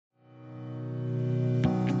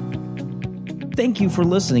Thank you for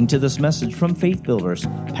listening to this message from Faith Builders.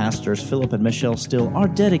 Pastors Philip and Michelle Steele are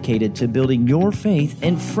dedicated to building your faith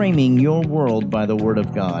and framing your world by the Word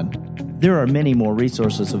of God. There are many more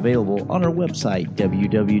resources available on our website,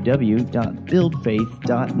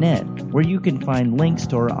 www.buildfaith.net, where you can find links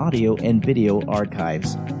to our audio and video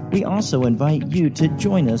archives. We also invite you to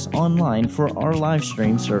join us online for our live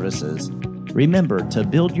stream services. Remember to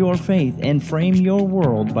build your faith and frame your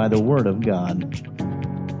world by the Word of God.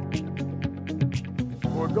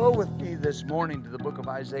 Well, go with me this morning to the book of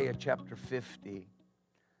Isaiah chapter 50.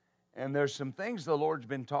 And there's some things the Lord's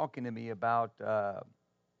been talking to me about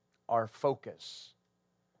our focus.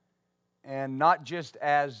 And not just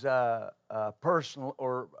as personal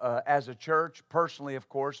or as a church, personally of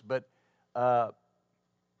course, but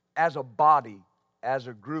as a body, as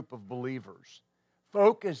a group of believers.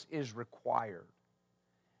 Focus is required.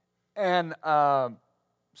 And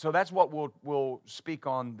so that's what we'll speak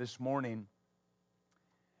on this morning.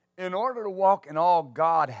 In order to walk in all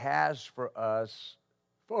God has for us,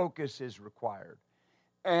 focus is required.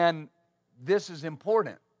 And this is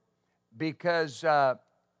important because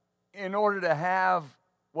in order to have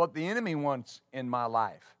what the enemy wants in my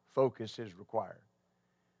life, focus is required.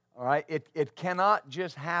 All right? It cannot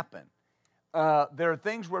just happen. There are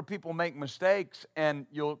things where people make mistakes, and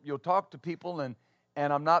you'll talk to people, and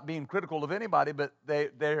I'm not being critical of anybody, but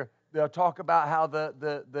they'll talk about how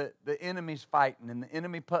the enemy's fighting, and the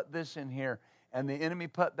enemy put this in here, and the enemy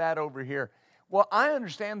put that over here. Well, I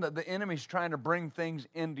understand that the enemy's trying to bring things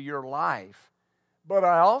into your life, but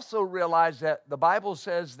I also realize that the Bible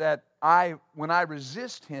says that when I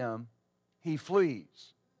resist him, he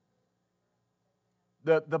flees.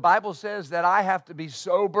 The Bible says that I have to be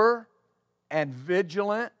sober and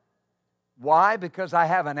vigilant. Why? Because I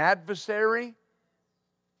have an adversary.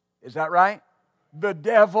 Is that right? The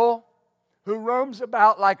devil, who roams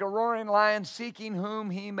about like a roaring lion, seeking whom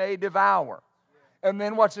he may devour. And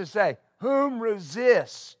then what's it say? Whom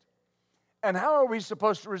resist. And how are we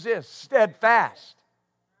supposed to resist? Steadfast.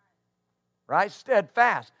 Right?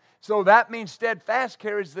 Steadfast. So that means steadfast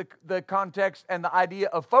carries the context and the idea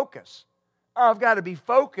of focus. I've got to be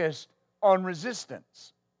focused on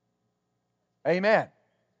resistance. Amen.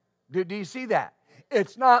 Do you see that?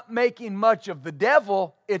 It's not making much of the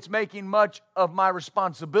devil, it's making much of my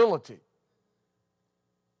responsibility.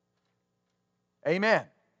 Amen.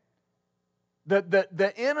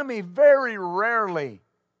 The enemy very rarely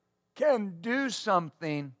can do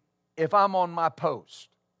something if I'm on my post.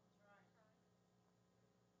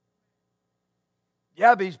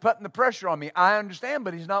 Yeah, but he's putting the pressure on me. I understand,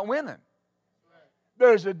 but he's not winning.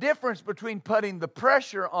 There's a difference between putting the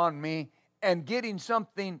pressure on me and getting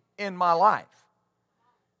something in my life.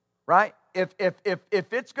 Right? If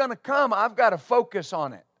it's going to come, I've got to focus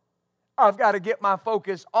on it. I've got to get my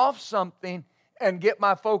focus off something and get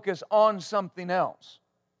my focus on something else.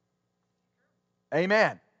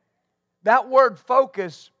 Amen. That word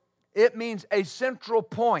focus, it means a central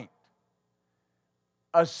point,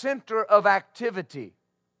 a center of activity,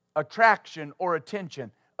 attraction, or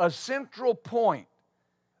attention. A central point,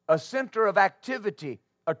 a center of activity,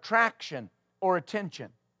 attraction, or attention.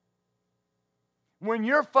 When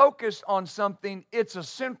you're focused on something, it's a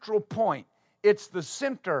central point. It's the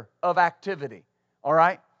center of activity. All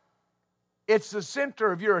right? It's the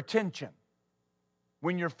center of your attention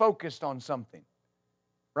when you're focused on something.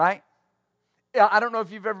 Right? Yeah, I don't know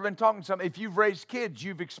if you've ever been talking to somebody. If you've raised kids,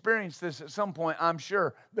 you've experienced this at some point, I'm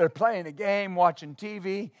sure. They're playing a game, watching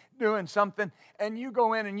TV, doing something, and you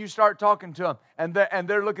go in and you start talking to them, and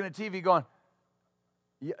they're looking at TV going,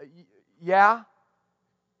 yeah?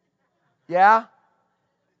 Yeah?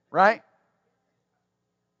 Right?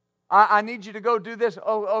 I need you to go do this.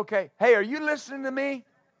 Oh, okay. Hey, are you listening to me?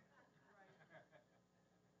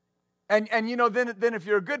 And you know, then if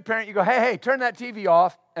you're a good parent, you go, hey, turn that TV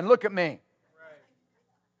off and look at me.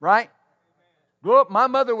 Right? Look, my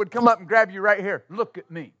mother would come up and grab you right here. Look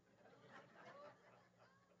at me.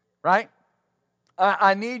 Right?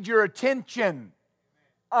 I need your attention.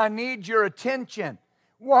 I need your attention.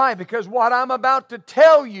 Why? Because what I'm about to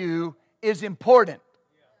tell you is important.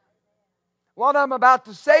 What I'm about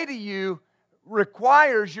to say to you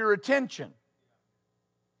requires your attention.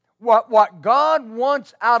 What God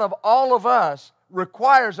wants out of all of us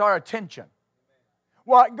requires our attention.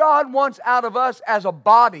 What God wants out of us as a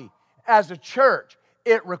body, as a church,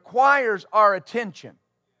 it requires our attention.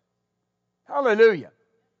 Hallelujah.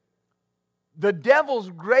 The devil's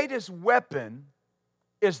greatest weapon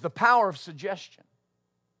is the power of suggestion.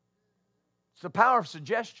 It's the power of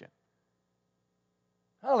suggestion.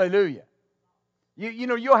 Hallelujah. You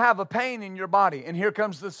know, you'll have a pain in your body, and here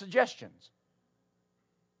comes the suggestions.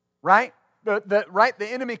 Right? The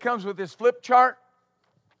enemy comes with this flip chart.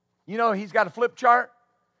 You know, he's got a flip chart.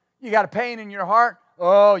 You got a pain in your heart.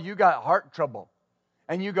 Oh, you got heart trouble.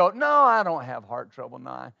 And you go, no, I don't have heart trouble.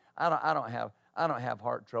 No, I don't have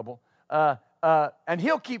heart trouble. And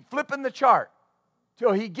he'll keep flipping the chart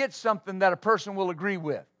till he gets something that a person will agree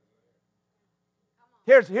with.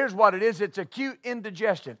 Here's what it is. It's acute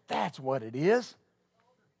indigestion. That's what it is.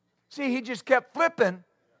 See, he just kept flipping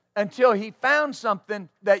until he found something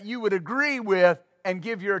that you would agree with and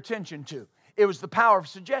give your attention to. It was the power of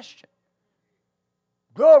suggestion.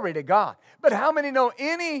 Glory to God. But how many know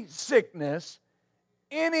any sickness,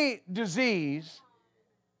 any disease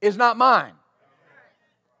is not mine?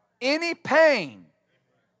 Any pain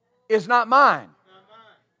is not mine.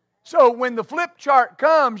 So when the flip chart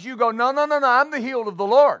comes, you go, no, I'm the healed of the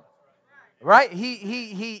Lord. Right?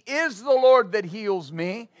 He is the Lord that heals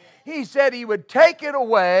me. He said He would take it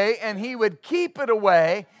away and He would keep it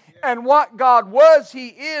away. And what God was, He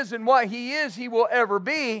is, and what He is, He will ever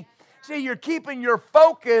be. See, you're keeping your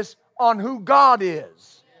focus on who God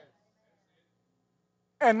is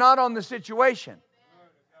and not on the situation.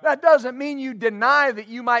 That doesn't mean you deny that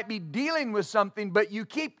you might be dealing with something, but you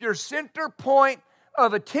keep your center point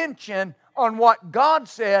of attention on what God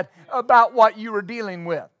said about what you were dealing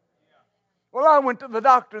with. Well, I went to the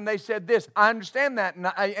doctor and they said this. I understand that,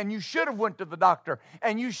 and you should have went to the doctor,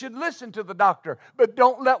 and you should listen to the doctor, but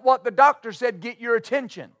don't let what the doctor said get your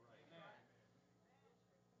attention.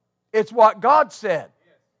 It's what God said.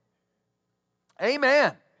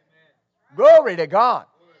 Amen. Glory to God.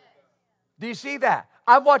 Do you see that?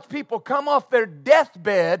 I've watched people come off their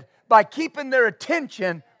deathbed by keeping their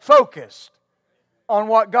attention focused on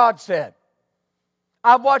what God said.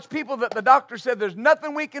 I've watched people that the doctor said there's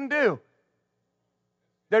nothing we can do.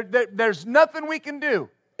 There's nothing we can do.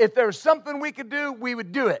 If there was something we could do, we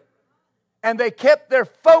would do it. And they kept their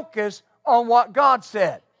focus on what God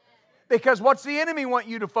said. Because what's the enemy want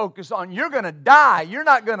you to focus on? You're going to die. You're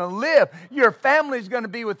not going to live. Your family's going to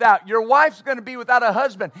be without. Your wife's going to be without a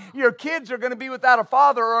husband. Your kids are going to be without a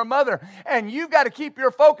father or a mother. And you've got to keep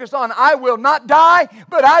your focus on, I will not die,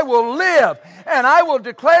 but I will live. And I will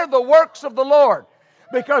declare the works of the Lord.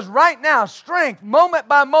 Because right now, strength, moment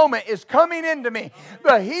by moment, is coming into me.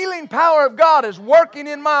 The healing power of God is working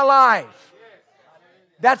in my life.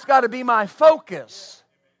 That's got to be my focus.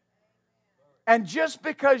 And just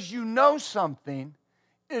because you know something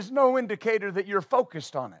is no indicator that you're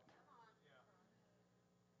focused on it.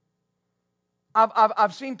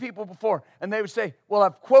 I've seen people before, and they would say, well,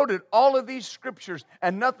 I've quoted all of these scriptures,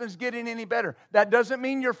 and nothing's getting any better. That doesn't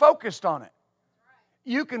mean you're focused on it.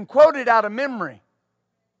 You can quote it out of memory.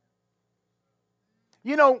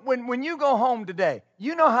 You know, when you go home today,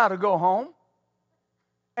 you know how to go home.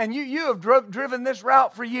 And you have driven this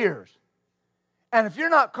route for years. And if you're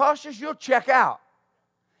not cautious, you'll check out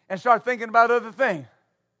and start thinking about other things.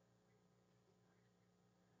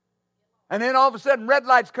 And then all of a sudden, red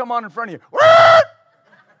lights come on in front of you.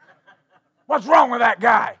 What's wrong with that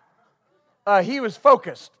guy? He was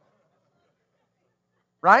focused.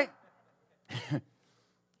 Right?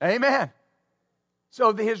 Amen.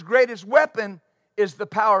 So his greatest weapon is the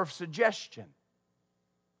power of suggestion.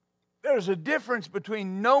 There's a difference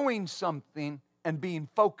between knowing something and being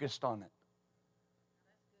focused on it.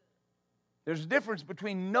 There's a difference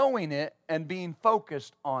between knowing it and being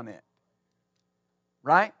focused on it.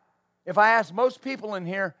 Right? If I ask most people in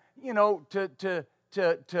here, you know,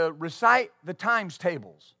 to recite the times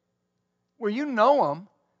tables, well, you know them,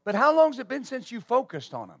 but how long has it been since you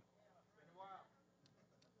focused on them?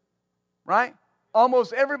 Right?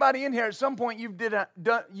 Almost everybody in here at some point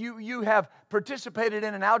you have participated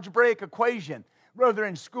in an algebraic equation, whether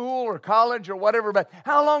in school or college or whatever. But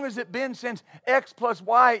how long has it been since X plus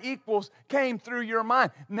Y equals came through your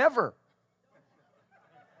mind? Never.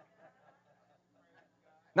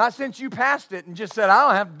 Not since you passed it and just said, I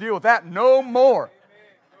don't have to deal with that no more.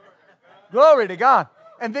 Glory to God.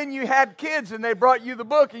 And then you had kids and they brought you the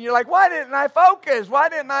book and you're like, why didn't I focus? Why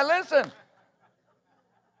didn't I listen?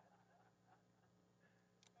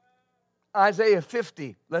 Isaiah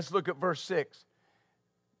 50, let's look at verse 6.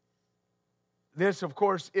 This, of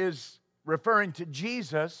course, is referring to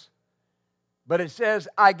Jesus, but it says,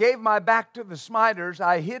 I gave my back to the smiters,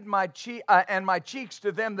 I hid my cheeks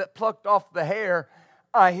to them that plucked off the hair.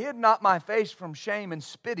 I hid not my face from shame and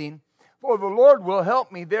spitting, for the Lord will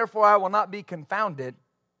help me, therefore I will not be confounded.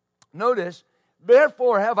 Notice,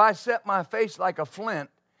 therefore have I set my face like a flint,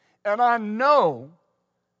 and I know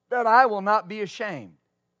that I will not be ashamed.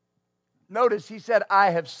 Notice he said,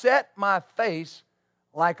 I have set my face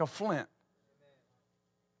like a flint.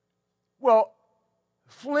 Well,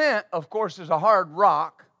 flint, of course, is a hard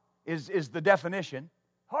rock. is the definition.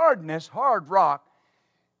 Hardness, hard rock.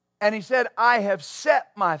 And he said, I have set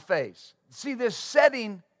my face. See, this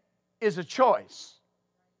setting is a choice.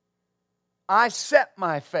 I set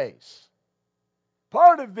my face.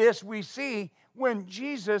 Part of this we see when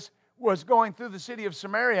Jesus was going through the city of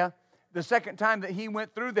Samaria, the second time that he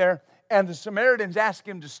went through there, and the Samaritans asked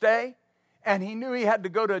him to stay, and he knew he had to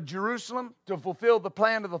go to Jerusalem to fulfill the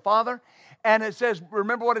plan of the Father. And it says,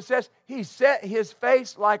 remember what it says? He set his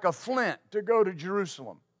face like a flint to go to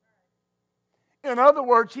Jerusalem. In other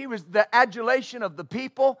words, he was the adulation of the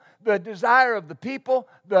people, the desire of the people.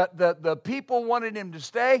 The people wanted him to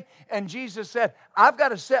stay. And Jesus said, I've got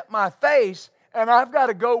to set my face and I've got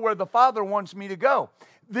to go where the Father wants me to go.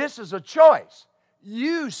 This is a choice.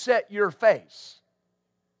 You set your face.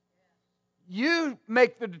 You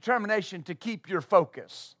make the determination to keep your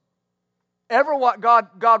focus. Ever what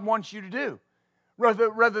God wants you to do.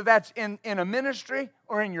 Whether that's in a ministry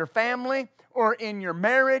or in your family or in your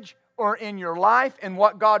marriage or in your life and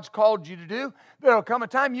what God's called you to do, there'll come a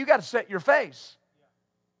time you got to set your face.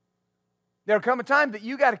 There'll come a time that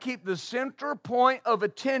you got to keep the center point of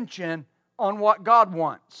attention on what God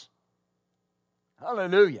wants.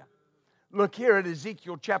 Hallelujah. Look here at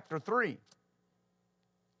Ezekiel chapter 3.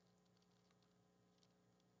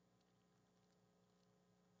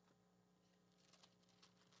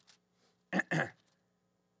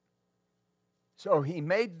 So he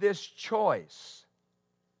made this choice.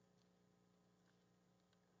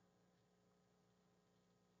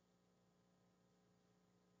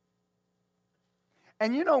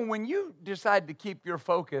 And you know, when you decide to keep your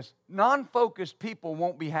focus, non-focused people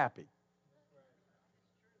won't be happy.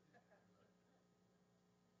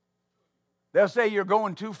 They'll say you're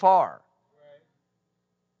going too far.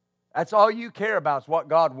 That's all you care about is what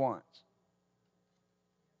God wants.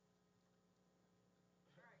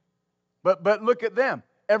 But look at them.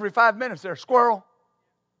 Every 5 minutes they're squirrel.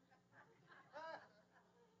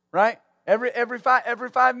 Right? Every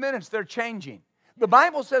 5 minutes they're changing. The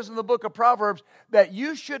Bible says in the book of Proverbs that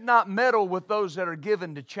you should not meddle with those that are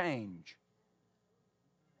given to change.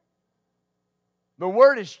 The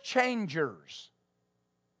word is changers.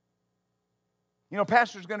 You know,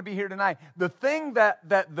 pastor's going to be here tonight.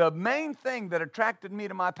 The main thing that attracted me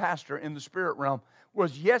to my pastor in the spirit realm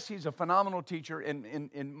was, yes, he's a phenomenal teacher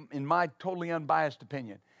in my totally unbiased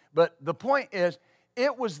opinion. But the point is,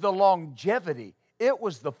 it was the longevity. It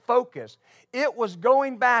was the focus. It was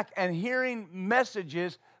going back and hearing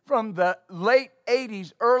messages from the late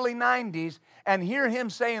 80s, early 90s, and hear him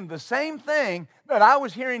saying the same thing that I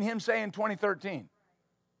was hearing him say in 2013.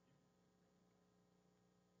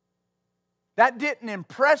 That didn't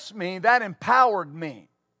impress me, that empowered me.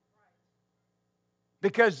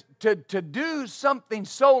 Because to do something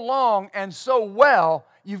so long and so well,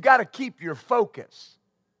 you've got to keep your focus.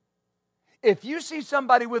 If you see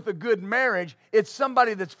somebody with a good marriage, it's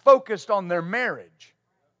somebody that's focused on their marriage.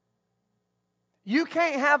 You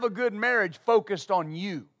can't have a good marriage focused on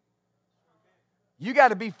you. You got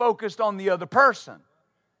to be focused on the other person.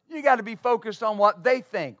 You got to be focused on what they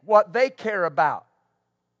think, what they care about.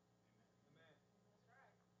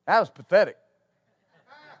 That was pathetic.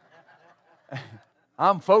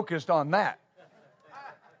 I'm focused on that.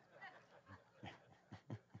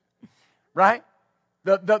 Right?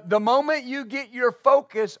 The moment you get your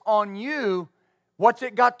focus on you, what's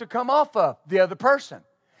it got to come off of? The other person.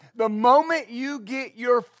 The moment you get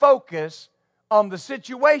your focus on the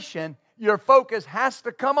situation, your focus has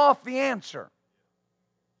to come off the answer.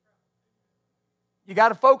 You got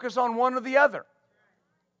to focus on one or the other.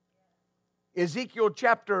 Ezekiel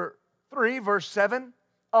chapter 3, verse 7.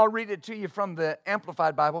 I'll read it to you from the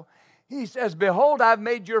Amplified Bible. He says, "Behold, I've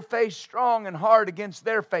made your face strong and hard against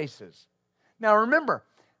their faces." Now remember,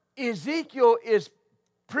 Ezekiel is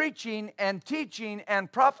preaching and teaching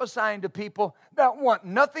and prophesying to people that want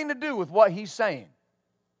nothing to do with what he's saying.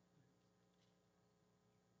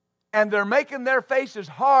 And they're making their faces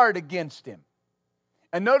hard against him.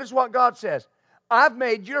 And notice what God says. I've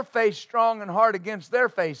made your face strong and hard against their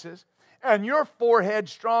faces, and your forehead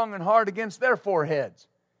strong and hard against their foreheads.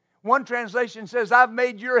 One translation says, I've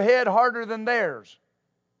made your head harder than theirs.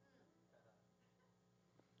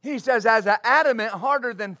 He says, as an adamant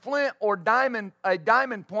harder than flint or a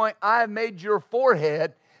diamond point, I have made your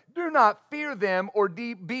forehead. Do not fear them or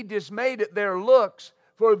be dismayed at their looks,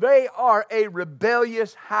 for they are a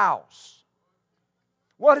rebellious house.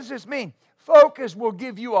 What does this mean? Focus will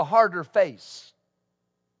give you a harder face.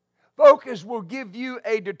 Focus will give you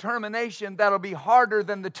a determination that'll be harder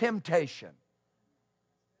than the temptation.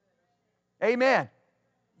 Amen.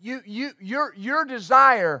 Your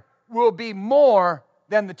desire will be more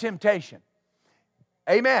than the temptation.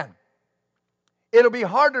 Amen. It'll be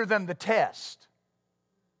harder than the test,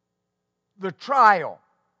 the trial,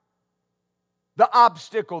 the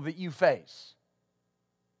obstacle that you face.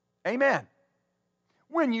 Amen.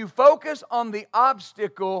 When you focus on the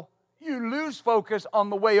obstacle, you lose focus on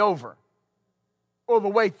the way over, or the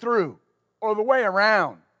way through, or the way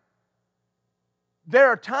around. There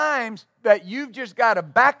are times that you've just got to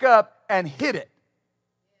back up and hit it.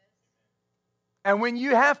 And when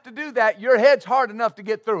you have to do that, your head's hard enough to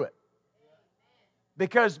get through it.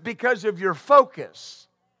 Because of your focus.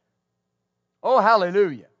 Oh,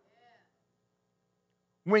 hallelujah.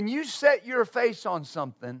 When you set your face on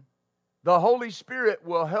something, the Holy Spirit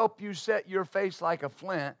will help you set your face like a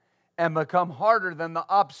flint and become harder than the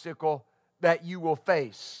obstacle that you will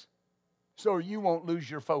face, so you won't lose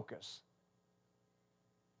your focus.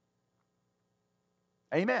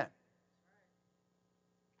 Amen.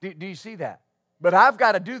 Do you see that? But I've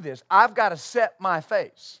got to do this. I've got to set my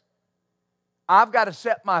face. I've got to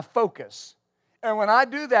set my focus. And when I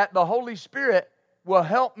do that, the Holy Spirit will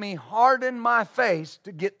help me harden my face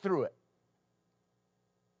to get through it.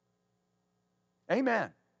 Amen.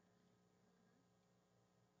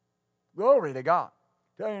 Glory to God.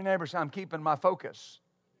 Tell your neighbors, I'm keeping my focus.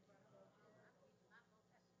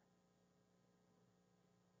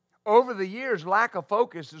 Over the years, lack of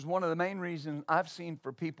focus is one of the main reasons I've seen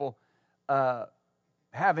for people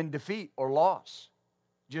having defeat or loss.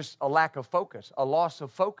 Just a lack of focus, a loss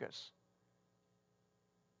of focus.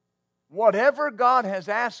 Whatever God has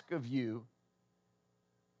asked of you,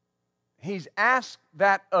 He's asked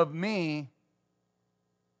that of me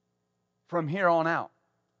from here on out.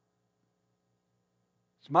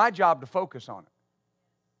 It's my job to focus on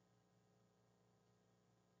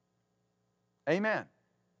it. Amen.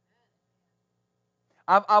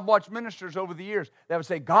 I've watched ministers over the years that would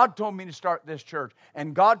say, God told me to start this church,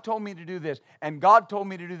 and God told me to do this, and God told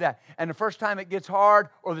me to do that. And the first time it gets hard,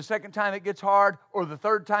 or the second time it gets hard, or the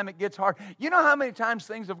third time it gets hard. You know how many times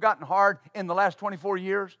things have gotten hard in the last 24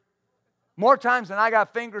 years? More times than I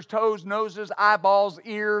got fingers, toes, noses, eyeballs,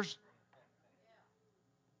 ears.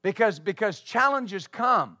 Because challenges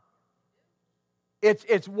come.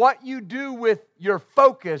 It's what you do with your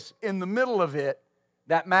focus in the middle of it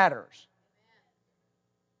that matters.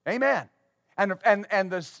 Amen. And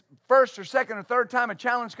the first or second or third time a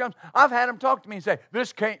challenge comes, I've had them talk to me and say,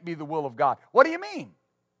 this can't be the will of God. What do you mean?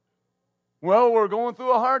 Well, we're going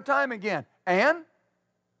through a hard time again. And?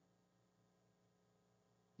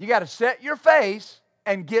 You got to set your face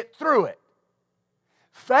and get through it.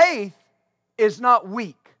 Faith is not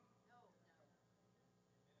weak.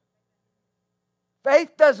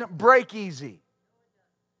 Faith doesn't break easy.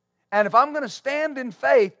 And if I'm going to stand in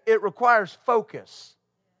faith, it requires focus.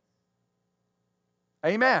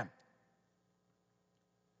 Amen.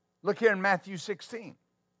 Look here in Matthew 16.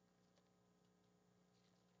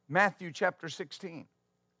 Matthew chapter 16.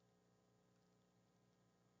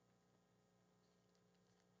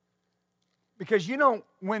 Because you know,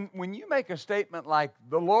 when you make a statement like,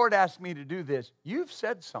 the Lord asked me to do this, you've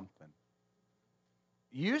said something.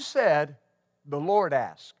 You said, the Lord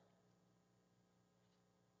asked.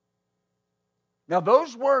 Now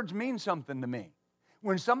those words mean something to me.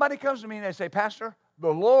 When somebody comes to me and they say, Pastor, the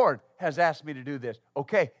Lord has asked me to do this.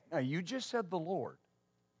 Okay, now you just said the Lord.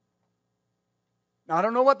 Now I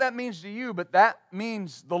don't know what that means to you, but that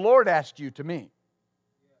means the Lord asked you to me.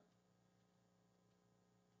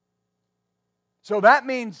 So that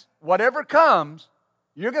means whatever comes,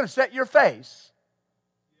 you're going to set your face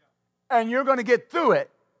and you're going to get through it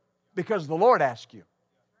because the Lord asked you.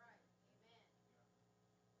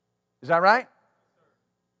 Is that right?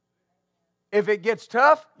 If it gets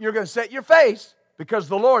tough, you're going to set your face because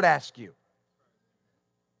the Lord asked you.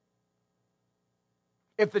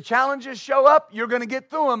 If the challenges show up, you're going to get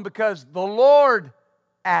through them because the Lord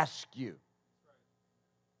asked you.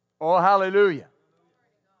 Oh, hallelujah.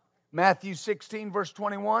 Matthew 16, verse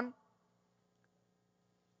 21.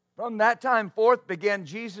 From that time forth began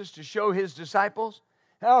Jesus to show his disciples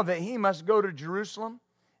how that he must go to Jerusalem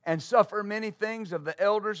and suffer many things of the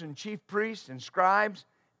elders and chief priests and scribes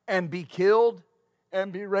and be killed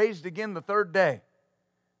and be raised again the third day.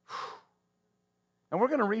 And we're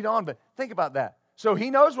going to read on, but think about that. So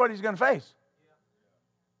he knows what he's going to face.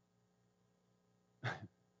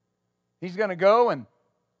 He's going to go and,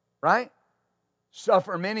 right,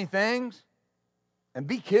 suffer many things and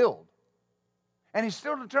be killed. And he's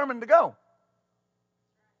still determined to go.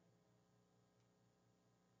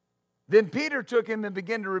 Then Peter took him and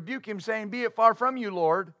began to rebuke him, saying, Be it far from you,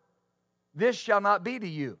 Lord, this shall not be to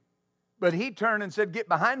you. But he turned and said, Get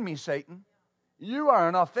behind me, Satan. You are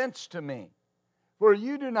an offense to me. For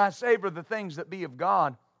you do not savor the things that be of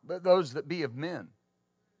God, but those that be of men.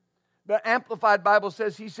 The Amplified Bible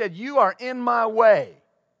says, he said, you are in my way.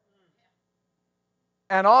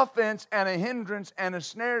 An offense and a hindrance and a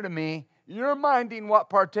snare to me. You're minding what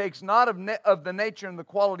partakes not of the nature and the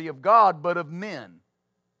quality of God, but of men.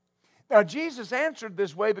 Now, Jesus answered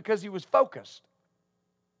this way because he was focused.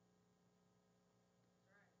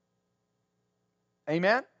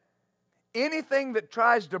 Amen? Anything that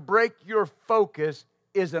tries to break your focus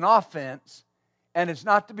is an offense, and it's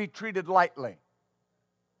not to be treated lightly.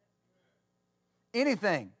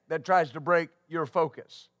 Anything that tries to break your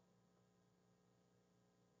focus.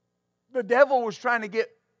 The devil was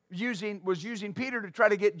using Peter to try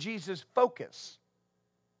to get Jesus' focus.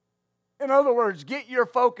 In other words, get your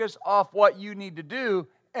focus off what you need to do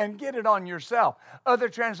and get it on yourself. Other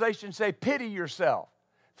translations say pity yourself.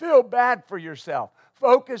 Feel bad for yourself.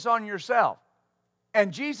 Focus on yourself.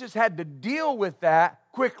 And Jesus had to deal with that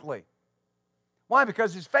quickly. Why?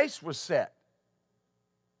 Because his face was set.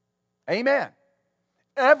 Amen.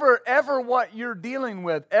 Ever what you're dealing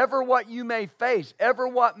with, ever what you may face, ever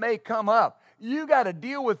what may come up, you got to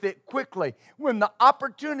deal with it quickly. When the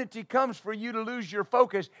opportunity comes for you to lose your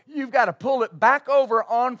focus, you've got to pull it back over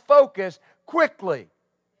on focus quickly.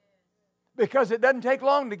 Because it doesn't take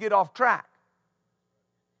long to get off track.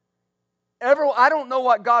 I don't know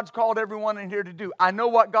what God's called everyone in here to do. I know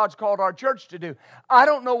what God's called our church to do. I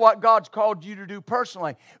don't know what God's called you to do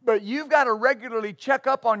personally. But you've got to regularly check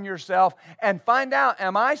up on yourself and find out,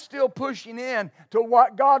 am I still pushing in to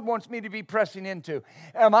what God wants me to be pressing into?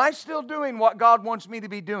 Am I still doing what God wants me to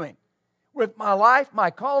be doing? With my life, my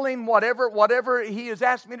calling, whatever He has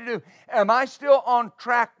asked me to do, am I still on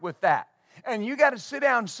track with that? And you got to sit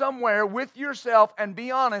down somewhere with yourself and be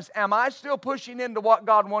honest, am I still pushing into what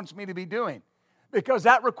God wants me to be doing? Because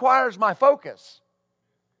that requires my focus.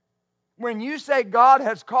 When you say, God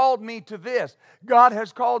has called me to this, God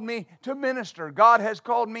has called me to minister, God has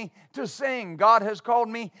called me to sing, God has called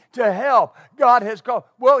me to help, God has called...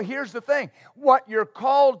 Well, here's the thing. What you're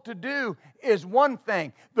called to do is one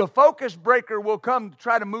thing. The focus breaker will come to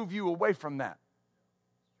try to move you away from that.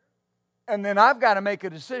 And then I've got to make a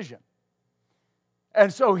decision.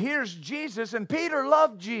 And so here's Jesus, and Peter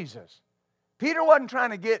loved Jesus. Peter wasn't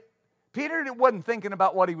thinking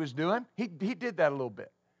about what he was doing. He did that a little bit.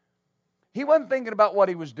 He wasn't thinking about what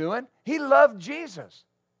he was doing. He loved Jesus.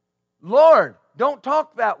 Lord, don't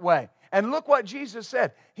talk that way. And look what Jesus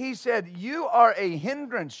said. He said, you are a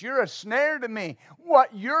hindrance. You're a snare to me.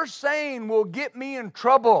 What you're saying will get me in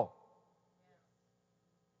trouble.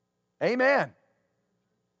 Amen.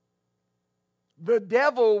 The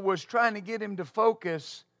devil was trying to get him to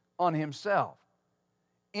focus on himself.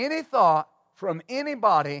 Any thought from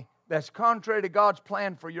anybody that's contrary to God's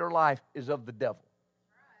plan for your life is of the devil.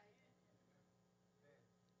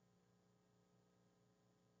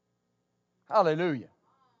 Hallelujah.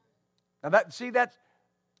 Now that's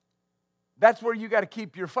where you got to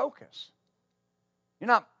keep your focus.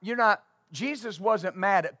 Jesus wasn't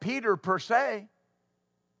mad at Peter per se,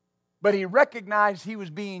 but he recognized he was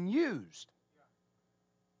being used.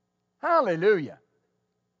 Hallelujah.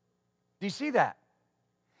 Do you see that?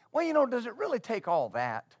 Well, does it really take all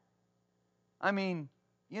that? I mean,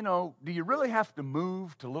 do you really have to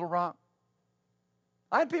move to Little Rock?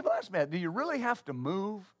 I had people ask me that. Do you really have to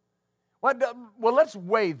move? Well, let's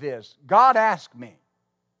weigh this. God asked me.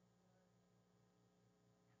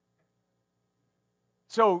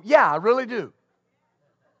 So, yeah, I really do.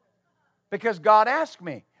 Because God asked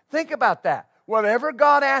me. Think about that. Whatever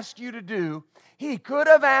God asked you to do, He could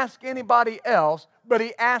have asked anybody else, but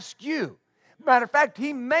He asked you. Matter of fact,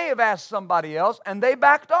 He may have asked somebody else, and they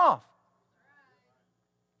backed off.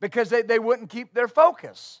 Because they wouldn't keep their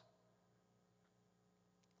focus.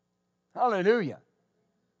 Hallelujah.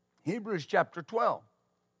 Hebrews chapter 12.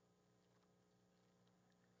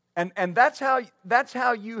 And that's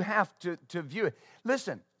how you have to view it.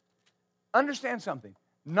 Listen, understand something.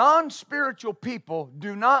 Non-spiritual people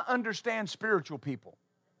do not understand spiritual people.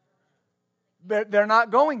 They're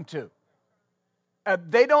not going to.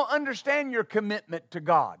 They don't understand your commitment to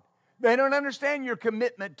God. They don't understand your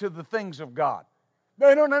commitment to the things of God.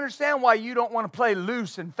 They don't understand why you don't want to play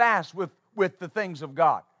loose and fast with the things of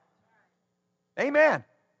God. Amen.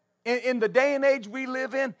 In the day and age we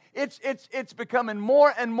live in, it's becoming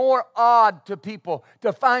more and more odd to people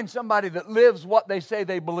to find somebody that lives what they say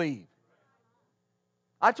they believe.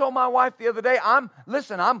 I told my wife the other day, I'm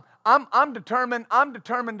I'm determined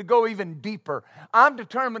to go even deeper. I'm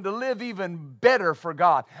determined to live even better for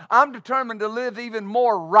God. I'm determined to live even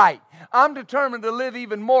more right. I'm determined to live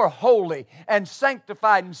even more holy and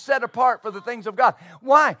sanctified and set apart for the things of God.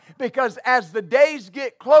 Why? Because as the days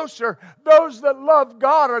get closer, those that love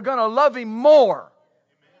God are going to love Him more.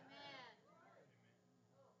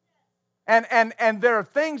 And there are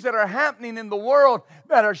things that are happening in the world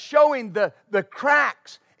that are showing the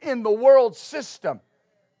cracks in the world system.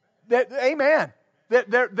 Amen.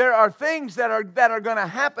 There are things that are going to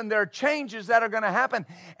happen. There are changes that are going to happen.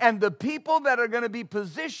 And the people that are going to be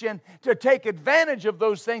positioned to take advantage of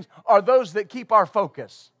those things are those that keep our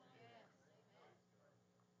focus.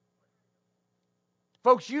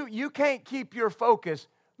 Folks, you can't keep your focus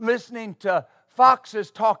listening to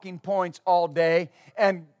Fox's talking points all day,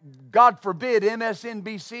 and God forbid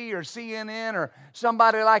MSNBC or CNN or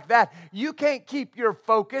somebody like that. You can't keep your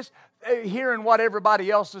focus hearing what everybody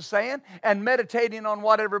else is saying and meditating on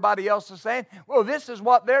what everybody else is saying. Well, this is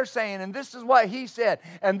what they're saying, and this is what he said,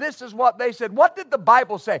 and this is what they said. What did the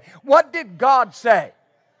Bible say? What did God say?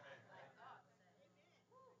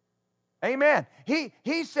 Amen. He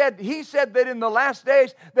said that in the last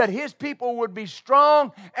days that His people would be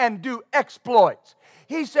strong and do exploits.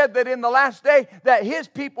 He said that in the last day that His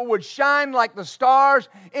people would shine like the stars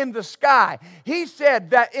in the sky. He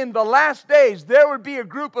said that in the last days there would be a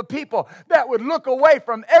group of people that would look away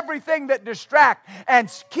from everything that distracts and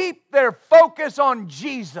keep their focus on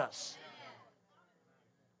Jesus.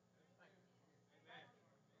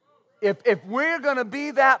 If we're going to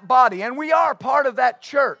be that body, and we are part of that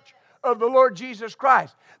church of the Lord Jesus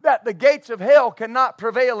Christ, that the gates of hell cannot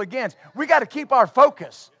prevail against, we got to keep our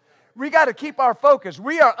focus. We got to keep our focus.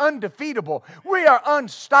 We are undefeatable. We are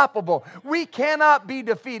unstoppable. We cannot be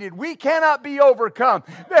defeated. We cannot be overcome.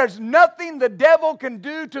 There's nothing the devil can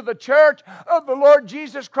do to the church of the Lord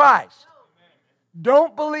Jesus Christ.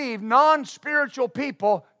 Don't believe non-spiritual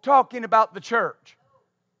people talking about the church.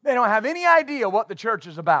 They don't have any idea what the church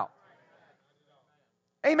is about.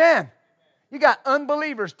 Amen. You got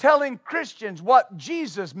unbelievers telling Christians what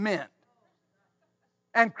Jesus meant.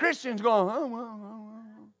 And Christians going,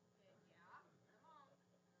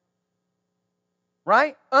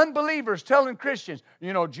 right? Unbelievers telling Christians,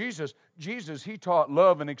 Jesus, He taught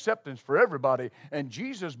love and acceptance for everybody. And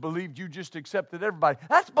Jesus believed you just accepted everybody.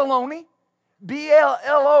 That's baloney. B-A-L-O-N-E-Y.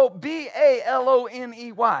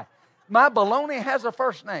 My baloney has a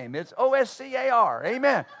first name. It's O-S-C-A-R.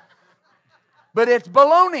 Amen. But it's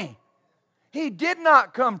baloney. He did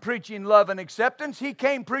not come preaching love and acceptance. He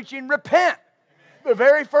came preaching repent. The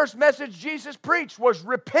very first message Jesus preached was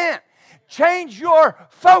repent. Change your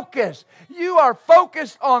focus. You are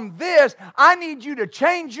focused on this. I need you to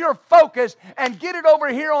change your focus and get it over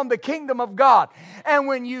here on the kingdom of God. And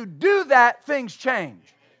when you do that, things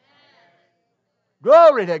change.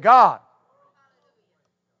 Glory to God.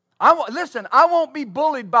 Listen, I won't be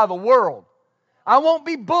bullied by the world. I won't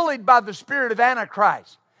be bullied by the spirit of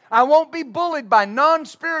Antichrist. I won't be bullied by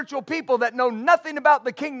non-spiritual people that know nothing about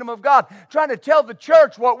the kingdom of God trying to tell the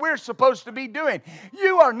church what we're supposed to be doing.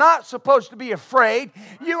 You are not supposed to be afraid.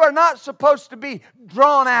 You are not supposed to be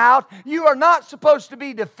drawn out. You are not supposed to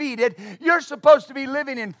be defeated. You're supposed to be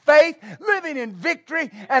living in faith, living in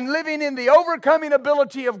victory, and living in the overcoming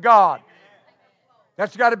ability of God.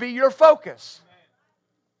 That's got to be your focus.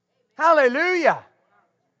 Hallelujah.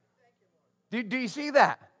 Do you see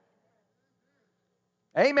that?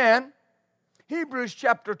 Amen. Hebrews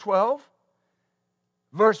chapter 12,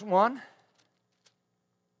 verse 1.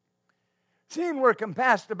 Seeing we're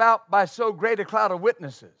compassed about by so great a cloud of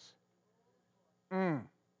witnesses,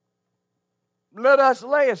 let us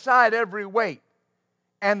lay aside every weight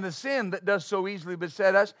and the sin that does so easily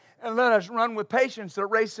beset us, and let us run with patience the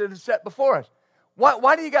race that is set before us.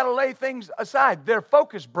 Why do you got to lay things aside? They're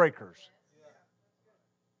focus breakers.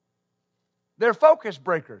 They're focus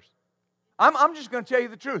breakers. I'm just going to tell you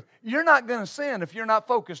the truth. You're not going to sin if you're not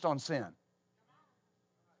focused on sin.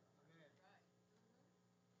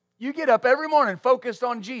 You get up every morning focused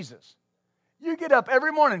on Jesus. You get up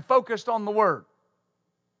every morning focused on the Word.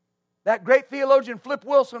 That great theologian Flip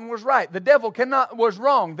Wilson was right. Was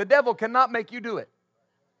wrong. The devil cannot make you do it.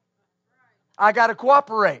 I got to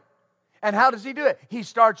cooperate. And how does he do it? He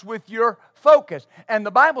starts with your focus. And the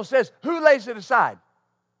Bible says, who lays it aside?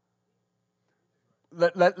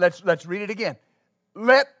 Let's read it again.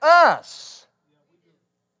 Let us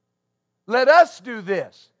do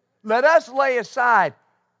this. Let us lay aside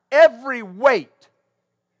every weight.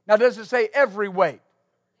 Now, does it say every weight?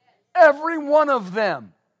 Every one of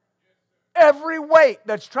them. Every weight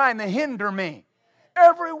that's trying to hinder me.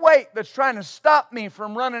 Every weight that's trying to stop me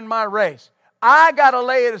from running my race. I got to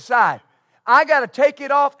lay it aside. I got to take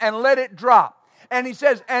it off and let it drop. And he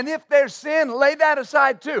says, and if there's sin, lay that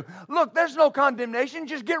aside too. Look, there's no condemnation.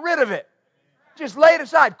 Just get rid of it. Just lay it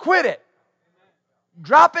aside. Quit it.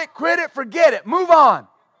 Drop it, quit it, forget it. Move on.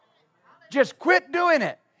 Just quit doing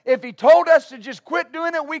it. If he told us to just quit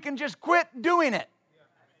doing it, we can just quit doing it.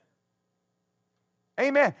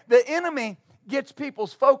 Amen. The enemy gets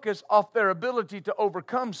people's focus off their ability to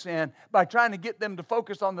overcome sin by trying to get them to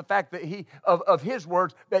focus on the fact that of his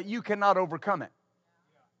words, that you cannot overcome it.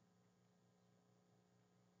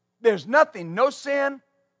 There's nothing, no sin,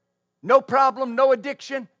 no problem, no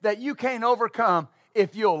addiction that you can't overcome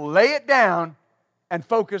if you'll lay it down and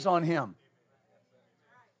focus on him.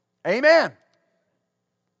 Amen.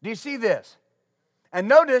 Do you see this? And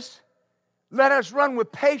notice, let us run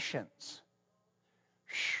with patience.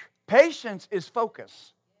 Patience is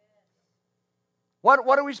focus. What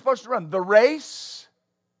are we supposed to run? The race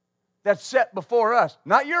that's set before us.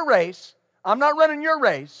 Not your race. I'm not running your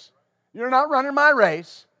race. You're not running my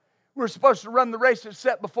race. We're supposed to run the race that's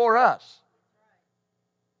set before us.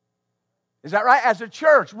 Is that right? As a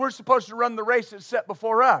church, we're supposed to run the race that's set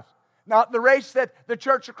before us. Not the race that the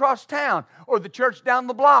church across town, or the church down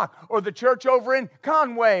the block, or the church over in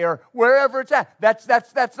Conway, or wherever it's at. That's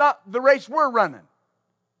not the race we're running.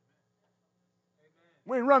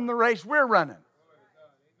 We run the race we're running.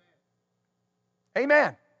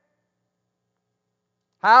 Amen.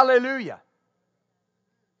 Hallelujah.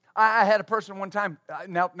 I had a person one time,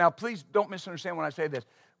 now please don't misunderstand when I say this.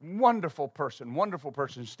 Wonderful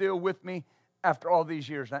person, still with me after all these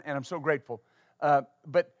years, and I'm so grateful.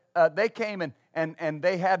 But they came and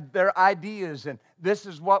they had their ideas, and this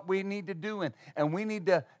is what we need to do, and we need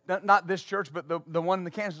to, not this church, but the one in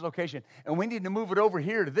the Kansas location, and we need to move it over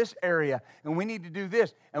here to this area, and we need to do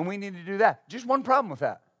this, and we need to do that. Just one problem with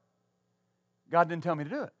that. God didn't tell me to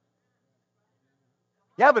do it.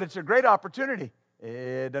 Yeah, but it's a great opportunity.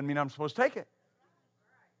 It doesn't mean I'm supposed to take it.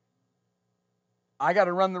 I got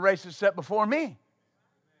to run the race that's set before me.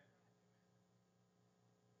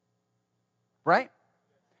 Right?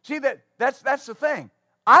 See, that's the thing.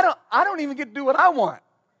 I don't even get to do what I want.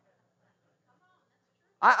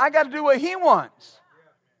 I got to do what he wants.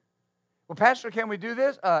 Well, Pastor, can we do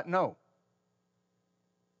this? No.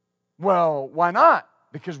 Well, why not?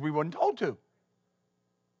 Because we weren't told to.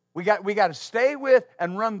 We got to stay with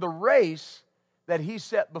and run the race that he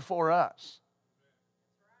set before us.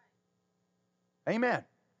 Amen.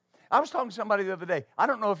 I was talking to somebody the other day. I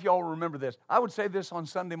don't know if y'all remember this. I would say this on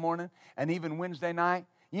Sunday morning and even Wednesday night.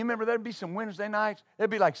 You remember there'd be some Wednesday nights, there'd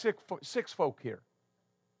be like six folk here.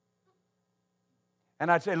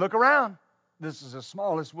 And I'd say, look around. This is the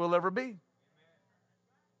smallest we'll ever be.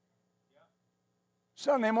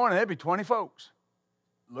 Sunday morning, there'd be 20 folks.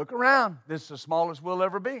 Look around. This is the smallest we'll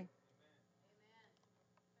ever be.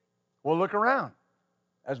 Well, look around.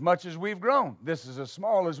 As much as we've grown, this is as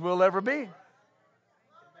small as we'll ever be.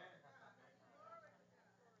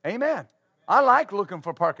 Amen. I like looking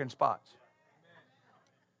for parking spots.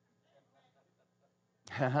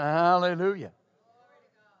 Hallelujah.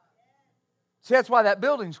 See, that's why that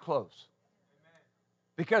building's closed.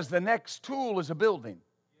 Because the next tool is a building.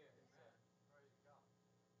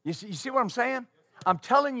 You see what I'm saying? I'm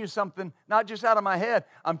telling you something, not just out of my head.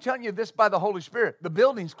 I'm telling you this by the Holy Spirit. The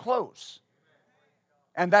building's closed.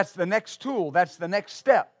 And that's the next tool. That's the next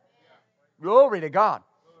step. Glory to God.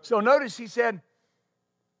 So notice he said,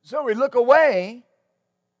 so we look away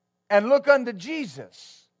and look unto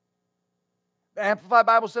Jesus. The Amplified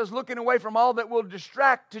Bible says, looking away from all that will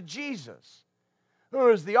distract to Jesus, who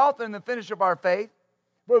is the author and the finisher of our faith.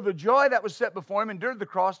 For the joy that was set before him endured the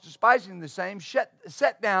cross, despising the same,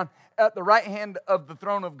 sat down at the right hand of the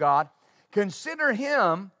throne of God. Consider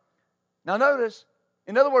him. Now notice,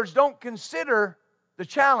 in other words, don't consider the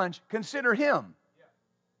challenge, consider him.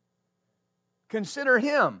 Consider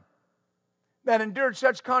him that endured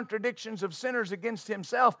such contradictions of sinners against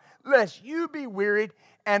himself, lest you be wearied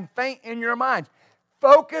and faint in your minds.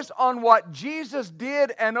 Focus on what Jesus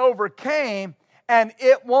did and overcame, and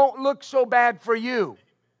it won't look so bad for you.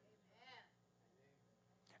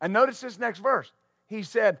 And notice this next verse. He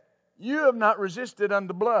said, you have not resisted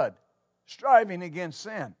unto blood, striving against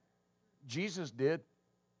sin. Jesus did.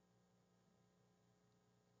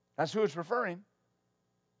 That's who it's referring.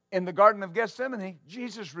 In the Garden of Gethsemane,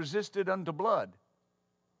 Jesus resisted unto blood.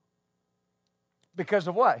 Because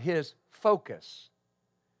of what? His focus.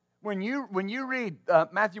 When you read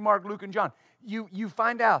Matthew, Mark, Luke, and John, you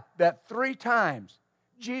find out that 3 times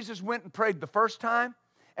Jesus went and prayed the first time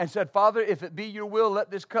and said, Father, if it be your will, let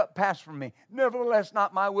this cup pass from me. Nevertheless,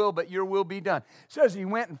 not my will, but your will be done. It says he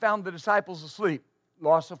went and found the disciples asleep.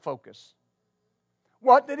 Loss of focus.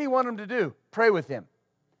 What did he want them to do? Pray with him.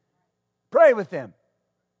 Pray with him.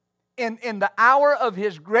 In the hour of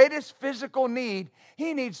his greatest physical need,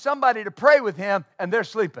 he needs somebody to pray with him, and they're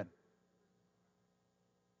sleeping.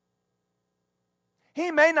 He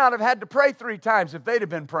may not have had to pray 3 times if they'd have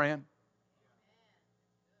been praying.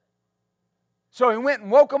 So he went and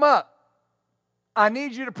woke them up. I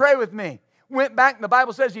need you to pray with me. Went back, and the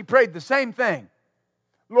Bible says he prayed the same thing.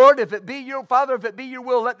 Lord, if it be your Father, if it be your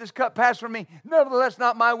will, let this cup pass from me. Nevertheless,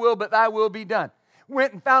 not my will, but thy will be done.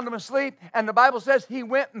 Went and found him asleep, and the Bible says he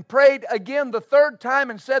went and prayed again the 3rd time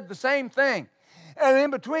and said the same thing. And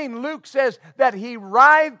in between, Luke says that he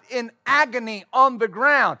writhed in agony on the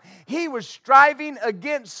ground. He was striving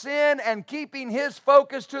against sin and keeping his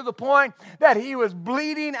focus to the point that he was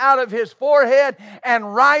bleeding out of his forehead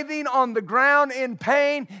and writhing on the ground in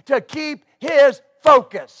pain to keep his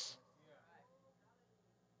focus.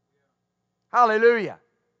 Hallelujah.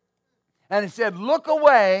 And it said, look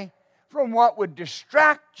away from what would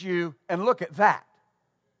distract you and look at that.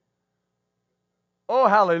 Oh,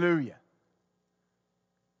 hallelujah.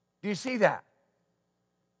 Do you see that?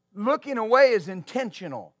 Looking away is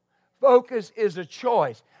intentional. Focus is a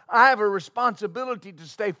choice. I have a responsibility to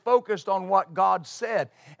stay focused on what God said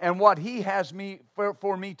and what He has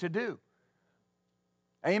for me to do.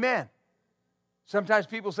 Amen. Sometimes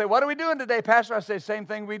people say, what are we doing today, Pastor? I say, same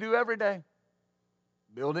thing we do every day.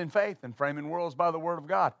 Building faith and framing worlds by the Word of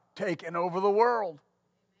God. Taking over the world.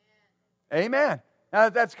 Amen. Now,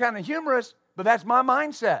 that's kind of humorous, but that's my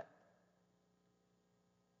mindset.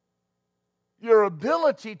 Your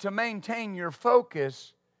ability to maintain your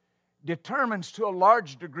focus determines to a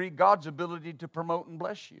large degree God's ability to promote and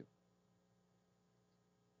bless you.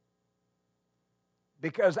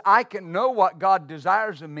 Because I can know what God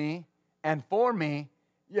desires of me and for me,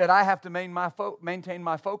 yet I have to maintain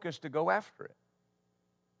my focus to go after it.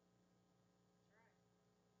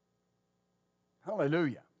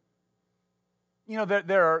 Hallelujah. You know,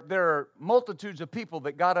 there are multitudes of people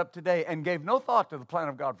that got up today and gave no thought to the plan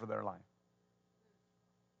of God for their life.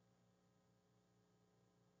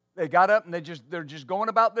 They got up and they're just going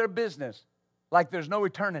about their business like there's no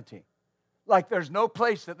eternity. Like there's no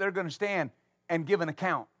place that they're going to stand and give an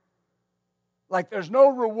account. Like there's no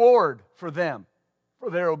reward for them for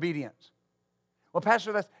their obedience. Well,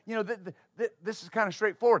 Pastor, that's, this is kind of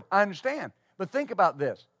straightforward. I understand. But think about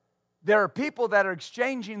this. There are people that are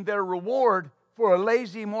exchanging their reward for a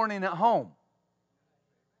lazy morning at home.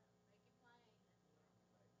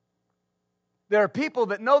 There are people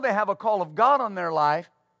that know they have a call of God on their life,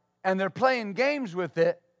 and they're playing games with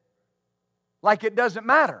it like it doesn't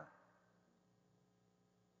matter.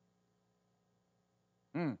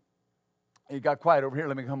 You got quiet over here.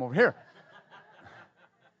 Let me come over here.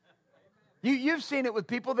 You've seen it with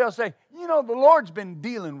people. They'll say, the Lord's been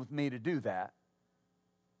dealing with me to do that.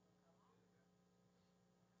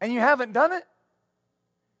 And you haven't done it?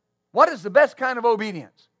 What is the best kind of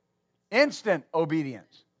obedience? Instant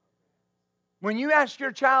obedience. When you ask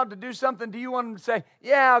your child to do something, do you want them to say,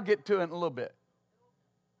 yeah, I'll get to it in a little bit?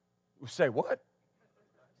 We say, what?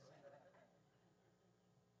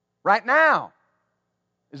 Right now.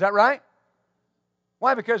 Is that right?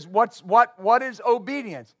 Why? Because what is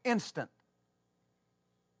obedience? Instant.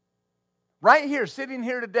 Right here, sitting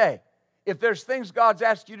here today, if there's things God's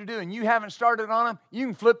asked you to do and you haven't started on them, you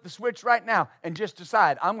can flip the switch right now and just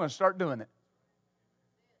decide, I'm going to start doing it.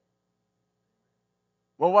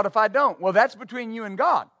 Well, what if I don't? Well, that's between you and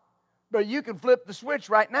God. But you can flip the switch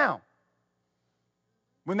right now.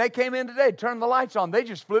 When they came in today, turned the lights on, they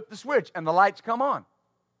just flipped the switch and the lights come on.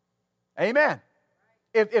 Amen.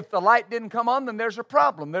 If the light didn't come on, then there's a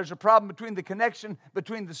problem. There's a problem between the connection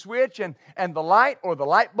between the switch and the light, or the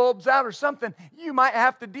light bulb's out or something. You might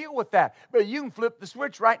have to deal with that. But you can flip the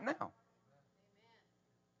switch right now.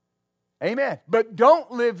 Amen. But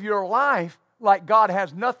don't live your life like God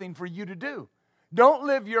has nothing for you to do. Don't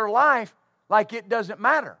live your life like it doesn't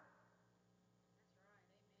matter.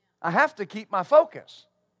 I have to keep my focus.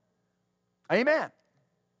 Amen.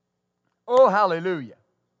 Oh, hallelujah.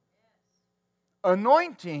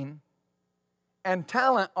 Anointing and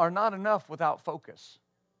talent are not enough without focus.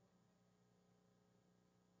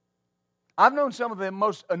 I've known some of the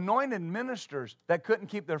most anointed ministers that couldn't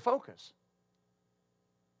keep their focus.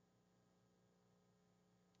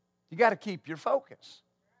 You got to keep your focus.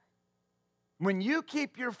 When you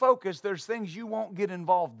keep your focus, there's things you won't get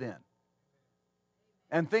involved in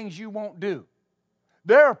and things you won't do.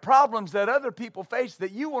 There are problems that other people face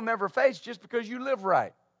that you will never face just because you live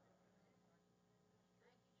right.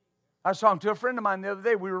 I was talking to a friend of mine the other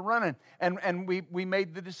day. We were running, and we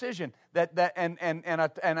made the decision and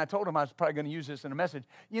I told him I was probably going to use this in a message.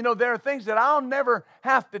 You know, there are things that I'll never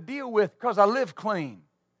have to deal with because I live clean.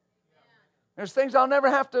 There's things I'll never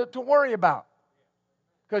have to worry about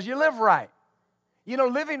because you live right. You know,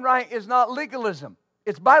 living right is not legalism.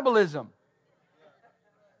 It's Bibleism.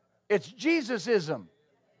 It's Jesusism.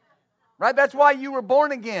 Right? That's why you were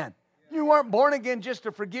born again. You weren't born again just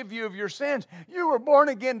to forgive you of your sins. You were born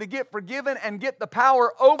again to get forgiven and get the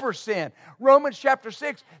power over sin. Romans chapter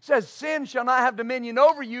 6 says, sin shall not have dominion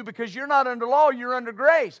over you because you're not under law, you're under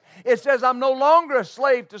grace. It says, I'm no longer a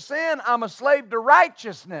slave to sin, I'm a slave to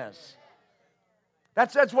righteousness.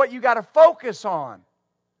 That's what you got to focus on.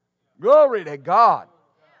 Glory to God.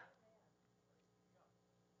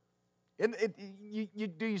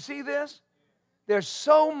 Do you see this? There's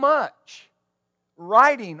so much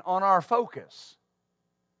riding on our focus.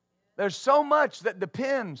 There's so much that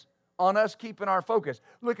depends on us keeping our focus.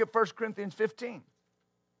 Look at 1 Corinthians 15.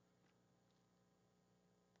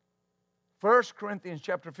 1 Corinthians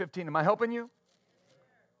chapter 15. Am I helping you?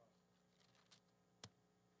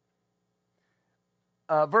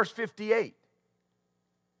 Verse 58.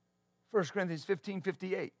 1 Corinthians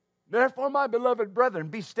 15:58. Therefore, my beloved brethren,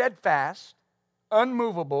 be steadfast,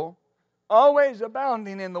 unmovable, always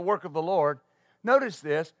abounding in the work of the Lord. Notice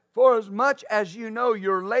this, for as much as you know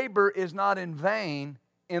your labor is not in vain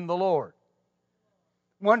in the Lord.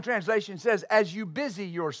 One translation says, as you busy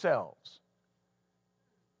yourselves.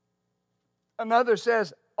 Another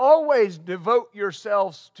says, always devote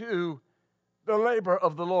yourselves to the labor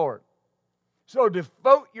of the Lord. So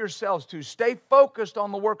devote yourselves to, stay focused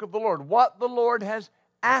on the work of the Lord, what the Lord has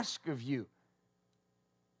asked of you.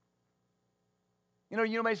 You know,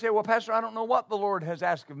 you may say, well, Pastor, I don't know what the Lord has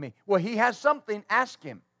asked of me. Well, He has something, ask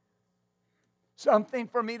Him. Something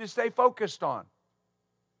for me to stay focused on.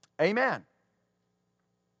 Amen.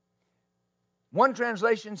 One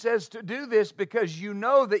translation says to do this because you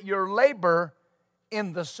know that your labor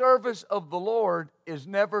in the service of the Lord is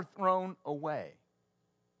never thrown away.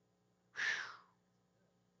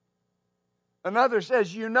 Another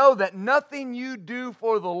says, you know that nothing you do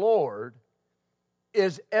for the Lord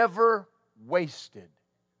is ever wasted.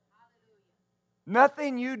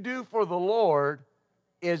 Nothing you do for the Lord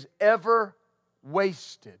is ever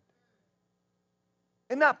wasted.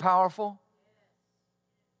 Isn't that powerful?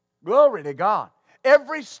 Glory to God.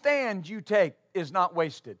 Every stand you take is not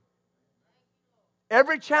wasted.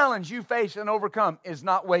 Every challenge you face and overcome is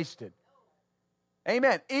not wasted.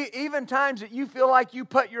 Amen. Even times that you feel like you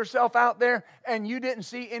put yourself out there and you didn't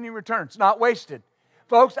see any return, it's not wasted.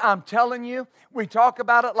 Folks, I'm telling you, we talk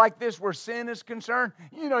about it like this where sin is concerned.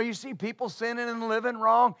 You know, you see people sinning and living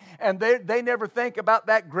wrong, and they never think about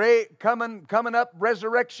that great coming up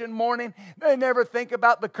resurrection morning. They never think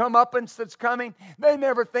about the comeuppance that's coming. They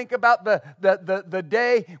never think about the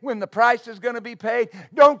day when the price is going to be paid.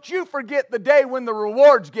 Don't you forget the day when the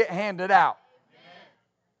rewards get handed out.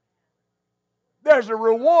 There's a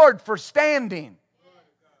reward for standing.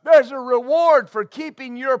 There's a reward for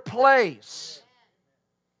keeping your place.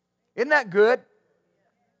 Isn't that good?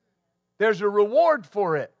 There's a reward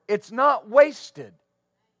for it. It's not wasted.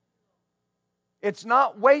 It's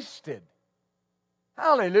not wasted.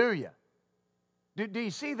 Hallelujah. Do you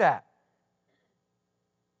see that?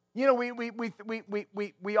 You know,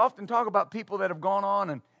 we often talk about people that have gone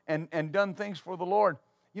on and done things for the Lord.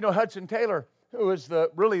 You know, Hudson Taylor, who was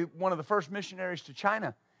really one of the first missionaries to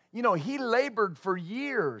China, you know, he labored for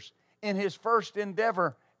years in his first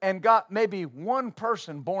endeavor and got maybe one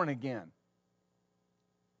person born again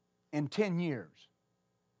in 10 years.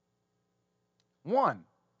 One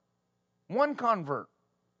convert.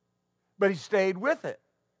 But he stayed with it.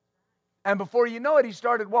 And before you know it, he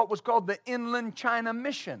started what was called the Inland China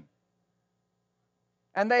Mission.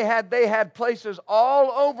 And they had places all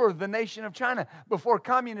over the nation of China before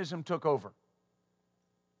communism took over.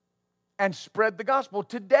 And spread the gospel.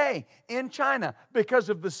 Today in China, because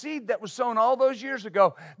of the seed that was sown all those years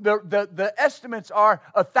ago, the estimates are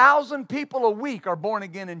 1,000 people a week are born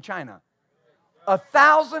again in China.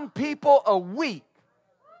 1,000 people a week.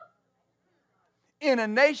 In a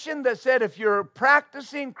nation that said, if you're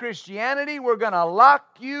practicing Christianity, we're going to lock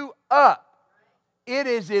you up. It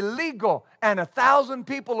is illegal. And 1,000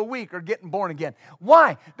 people a week are getting born again.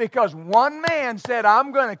 Why? Because one man said,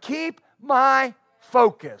 I'm going to keep my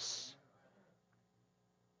focus.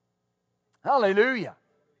 Hallelujah.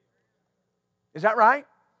 Is that right?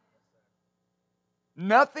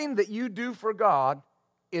 Nothing that you do for God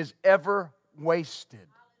is ever wasted.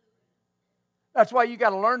 That's why you got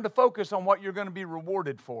to learn to focus on what you're going to be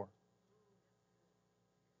rewarded for.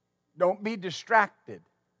 Don't be distracted.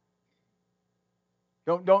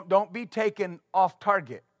 Don't be taken off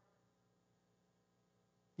target.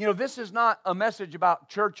 You know, this is not a message about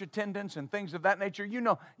church attendance and things of that nature. You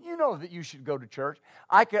know that you should go to church.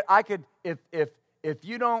 I could if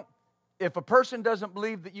a person doesn't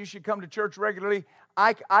believe that you should come to church regularly,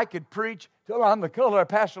 I could preach till I'm the color of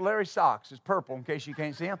Pastor Larry's socks. It's purple in case you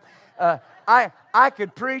can't see him. I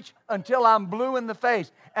could preach until I'm blue in the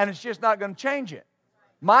face, and it's just not going to change it.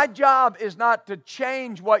 My job is not to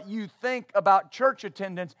change what you think about church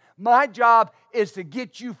attendance. My job is to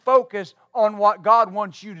get you focused on what God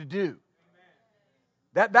wants you to do.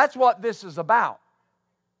 That's what this is about.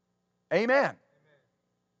 Amen.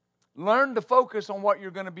 Learn to focus on what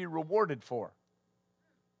you're going to be rewarded for.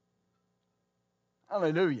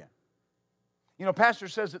 Hallelujah. You know, Pastor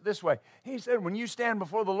says it this way. He said, when you stand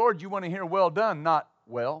before the Lord, you want to hear well done, not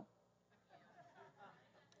well.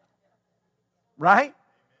 Right?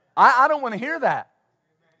 I don't want to hear that.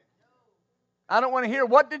 I don't want to hear,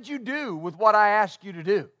 what did you do with what I asked you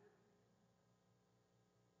to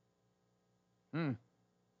do?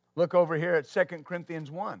 Look over here at 2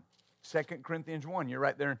 Corinthians 1. 2 Corinthians 1. You're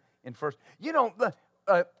right there in first. You know,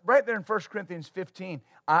 right there in 1 Corinthians 15.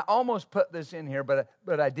 I almost put this in here, but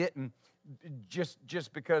I didn't,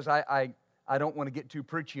 just because I don't want to get too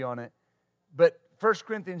preachy on it. But 1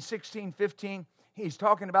 Corinthians 16:15, he's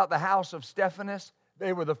talking about the house of Stephanas.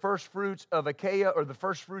 They were the first fruits of Achaia, or the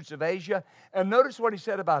first fruits of Asia. And notice what he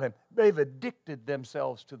said about him. They've addicted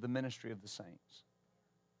themselves to the ministry of the saints.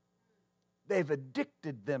 They've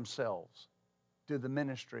addicted themselves to the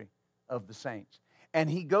ministry of the saints. And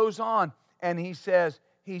he goes on and he says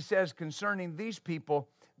concerning these people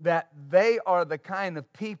that they are the kind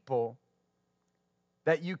of people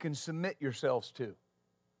that you can submit yourselves to.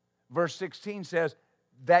 Verse 16 says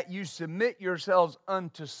that you submit yourselves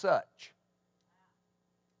unto such.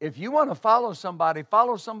 If you want to follow somebody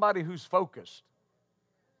who's focused.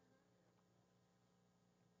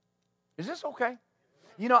 Is this okay?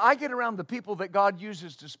 You know, I get around the people that God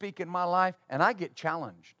uses to speak in my life, and I get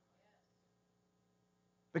challenged.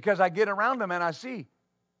 Because I get around them and I see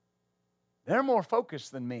they're more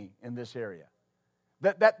focused than me in this area.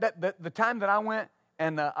 The time that I went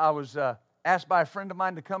and I was asked by a friend of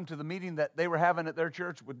mine to come to the meeting that they were having at their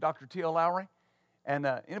church with Dr. T.L. Lowry. And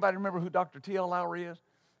anybody remember who Dr. T.L. Lowry is?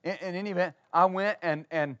 In any event, I went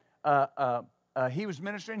and he was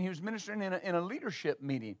ministering. He was ministering in a leadership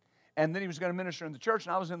meeting. And then he was going to minister in the church,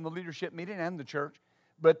 and I was in the leadership meeting and the church.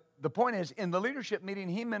 But the point is, in the leadership meeting,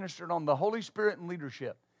 he ministered on the Holy Spirit and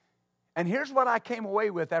leadership. And here's what I came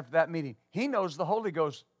away with after that meeting. He knows the Holy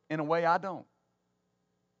Ghost in a way I don't.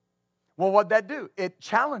 Well, what'd that do? It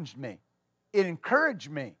challenged me. It encouraged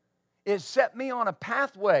me. It set me on a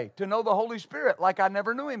pathway to know the Holy Spirit like I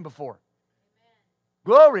never knew Him before.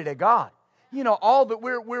 Glory to God. You know, all that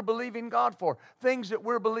we're believing God for. Things that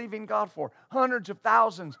we're believing God for. Hundreds of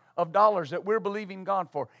thousands of dollars that we're believing God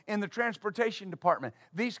for. In the transportation department.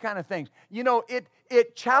 These kind of things. You know,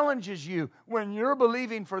 it challenges you when you're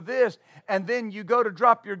believing for this, and then you go to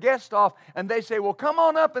drop your guest off, and they say, well, come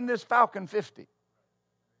on up in this Falcon 50.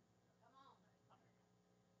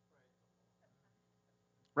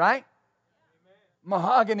 Right?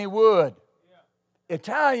 Mahogany wood.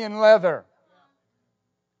 Italian leather.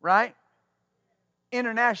 Right?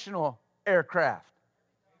 International aircraft.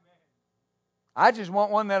 I just want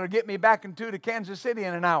one that'll get me back to Kansas City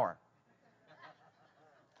in an hour.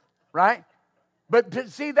 Right? But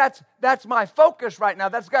see, that's my focus right now.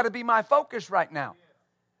 That's got to be my focus right now.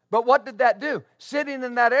 But what did that do? Sitting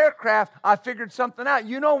in that aircraft, I figured something out.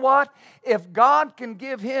 You know what? If God can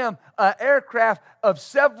give him an aircraft of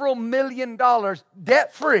several $1 million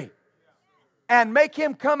debt-free and make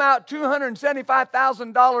him come out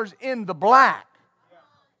 $275,000 in the black,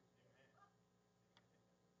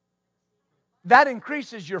 that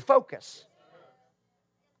increases your focus.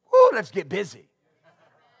 Ooh, let's get busy.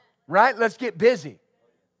 Right? Let's get busy.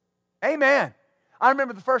 Amen. I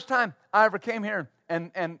remember the first time I ever came here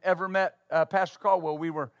and ever met Pastor Caldwell.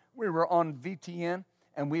 We were on VTN,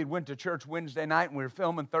 and we went to church Wednesday night, and we were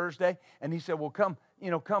filming Thursday. And he said, well, come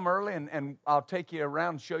early, and I'll take you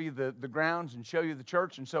around and show you the grounds and show you the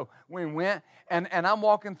church. And so we went, and I'm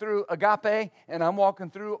walking through Agape, and I'm walking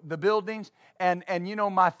through the buildings, and you know,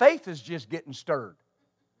 my faith is just getting stirred.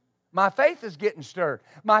 My faith is getting stirred.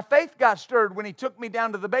 My faith got stirred when he took me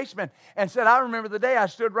down to the basement and said, I remember the day I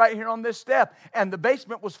stood right here on this step, and the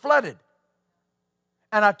basement was flooded.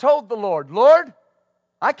 And I told the Lord,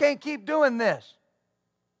 I can't keep doing this.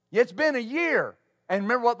 It's been a year. And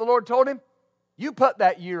remember what the Lord told him? You put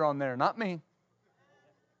that year on there, not me.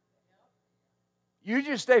 You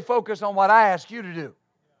just stay focused on what I ask you to do.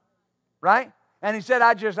 Right? And he said,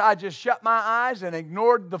 I just shut my eyes and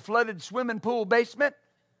ignored the flooded swimming pool basement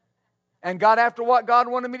and got after what God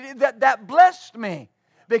wanted me to do. That blessed me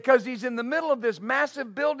because he's in the middle of this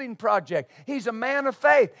massive building project. He's a man of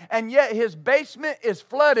faith, and yet his basement is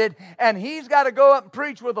flooded, and he's got to go up and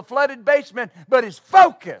preach with a flooded basement, but his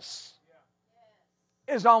focus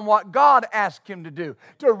is on what God asked him to do,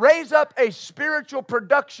 to raise up a spiritual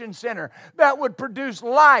production center that would produce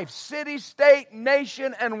life, city, state,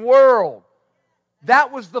 nation, and world.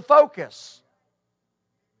 That was the focus.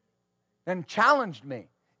 And challenged me.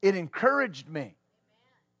 It encouraged me.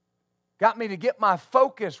 Got me to get my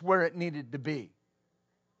focus where it needed to be.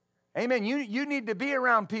 Amen. You need to be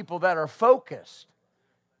around people that are focused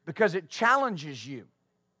because it challenges you.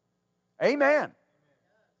 Amen.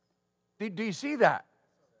 Do you see that?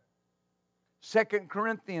 2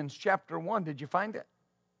 Corinthians chapter 1. Did you find it?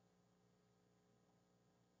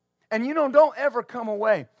 And don't ever come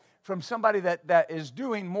away from somebody that is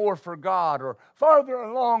doing more for God or farther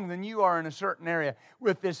along than you are in a certain area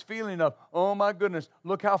with this feeling of, oh my goodness,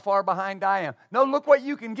 look how far behind I am. No, look what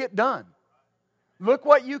you can get done. Look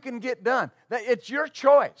what you can get done. It's your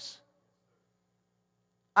choice.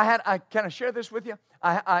 Can I share this with you?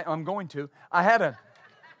 I'm going to. I had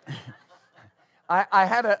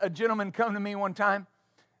a gentleman come to me one time,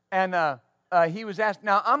 and he was asked,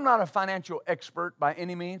 now I'm not a financial expert by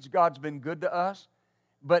any means. God's been good to us.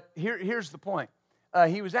 But here's the point.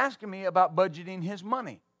 He was asking me about budgeting his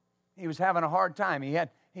money. He was having a hard time.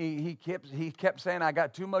 He kept saying, I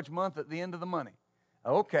got too much month at the end of the money.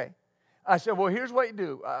 Okay. I said, well, here's what you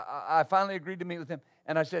do. I finally agreed to meet with him.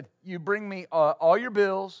 And I said, you bring me all your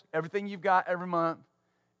bills, everything you've got every month,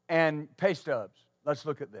 and pay stubs. Let's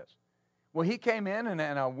look at this. Well, he came in, and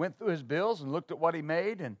I went through his bills and looked at what he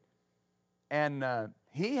made, and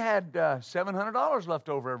he had $700 left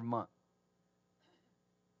over every month.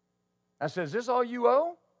 I said, is this all you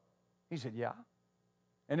owe? He said, yeah.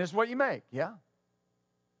 And this is what you make? Yeah.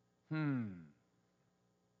 I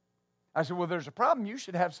said, well, there's a problem. You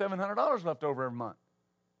should have $700 left over every month.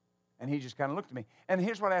 And he just kind of looked at me. And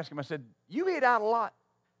here's what I asked him. I said, you eat out a lot?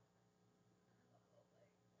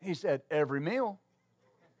 He said, every meal.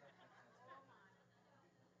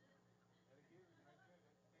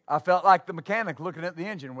 I felt like the mechanic looking at the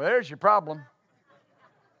engine. Well, there's your problem.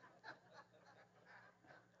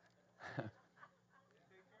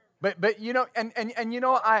 But he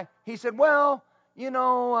said, well,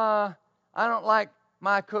 I don't like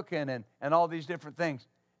my cooking and all these different things.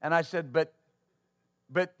 And I said, but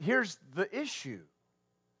here's the issue.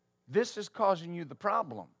 This is causing you the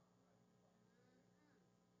problem.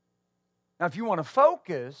 Now, if you want to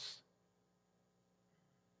focus,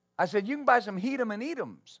 I said, you can buy some Heat 'em and Eat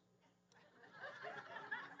 'ems.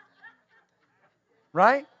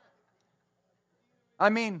 Right?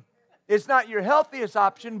 I mean, it's not your healthiest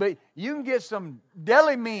option, but you can get some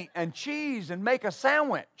deli meat and cheese and make a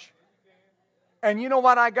sandwich. And you know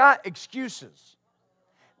what I got? Excuses.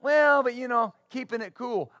 Well, but keeping it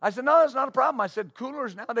cool. I said, no, that's not a problem. I said,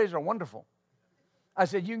 coolers nowadays are wonderful. I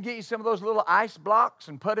said, you can get you some of those little ice blocks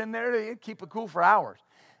and put in there to keep it cool for hours.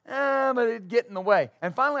 But it'd get in the way.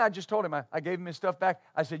 And finally, I just told him, I gave him his stuff back.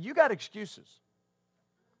 I said, you got excuses.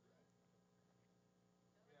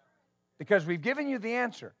 Because we've given you the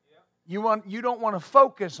answer. You don't want to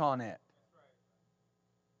focus on it.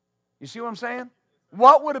 You see what I'm saying?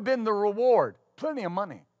 What would have been the reward? Plenty of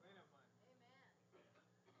money.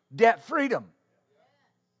 Debt freedom.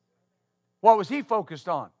 What was he focused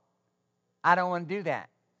on? I don't want to do that.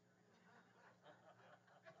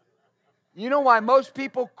 You know why most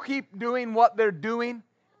people keep doing what they're doing,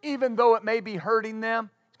 even though it may be hurting them?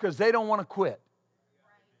 It's because they don't want to quit.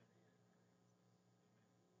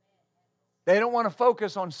 They don't want to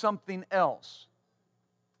focus on something else.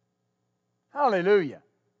 Hallelujah.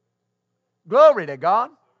 Glory to God.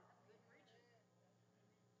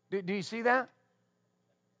 Do you see that?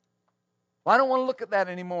 Well, I don't want to look at that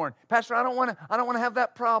anymore. Pastor, I don't want to have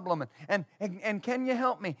that problem. And can you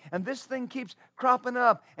help me? And this thing keeps cropping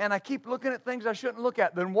up, and I keep looking at things I shouldn't look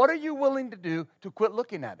at. Then what are you willing to do to quit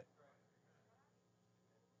looking at it?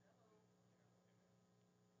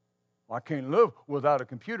 Well, I can't live without a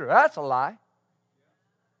computer. That's a lie.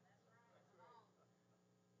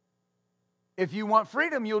 If you want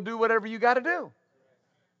freedom, you'll do whatever you got to do.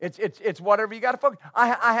 It's whatever you got to focus.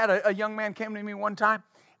 I had a young man came to me one time,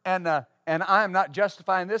 and I am not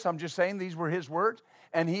justifying this. I'm just saying these were his words.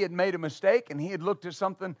 And he had made a mistake, and he had looked at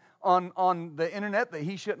something on the internet that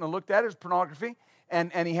he shouldn't have looked at. It was pornography,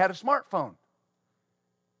 and he had a smartphone.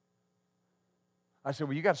 I said,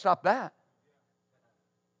 well, you got to stop that.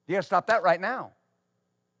 You got to stop that right now.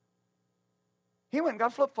 He went and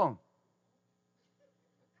got a flip phone.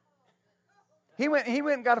 He went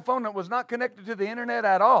and got a phone that was not connected to the internet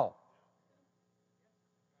at all.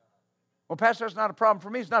 Well, Pastor, that's not a problem for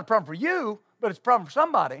me. It's not a problem for you, but it's a problem for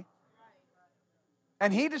somebody.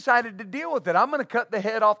 And he decided to deal with it. I'm going to cut the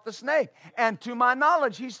head off the snake. And to my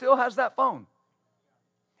knowledge, he still has that phone.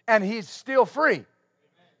 And he's still free.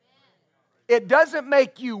 It doesn't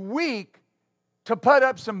make you weak to put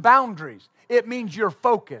up some boundaries. It means you're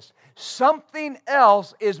focused. Something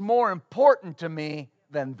else is more important to me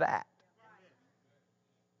than that.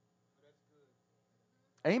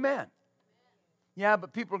 Amen. Yeah,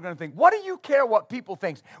 but people are going to think, what do you care what people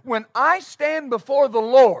think? When I stand before the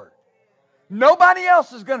Lord, nobody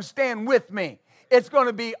else is going to stand with me. It's going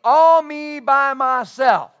to be all me by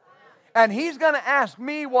myself. And He's going to ask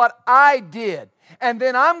me what I did. And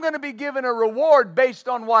then I'm going to be given a reward based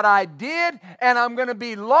on what I did, and I'm going to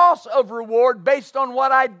be loss of reward based on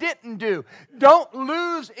what I didn't do. Don't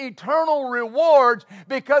lose eternal rewards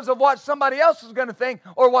because of what somebody else is going to think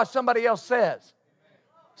or what somebody else says.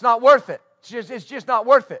 It's not worth it. It's just not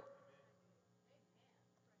worth it.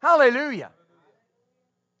 Hallelujah.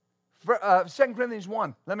 2 Corinthians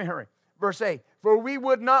 1, let me hurry. Verse 8, for we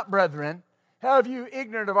would not, brethren, have you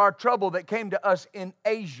ignorant of our trouble that came to us in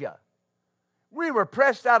Asia. We were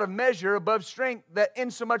pressed out of measure above strength, that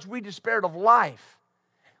insomuch we despaired of life.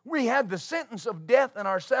 We had the sentence of death in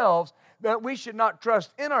ourselves, that we should not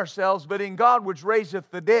trust in ourselves, but in God which raiseth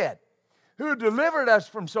the dead, who delivered us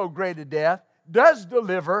from so great a death, does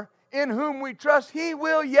deliver, in whom we trust He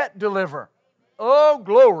will yet deliver. Oh,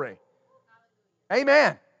 glory.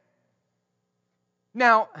 Amen.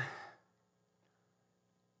 Now,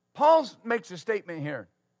 Paul makes a statement here.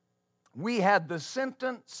 We had the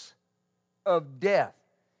sentence of death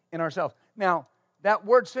in ourselves. Now, that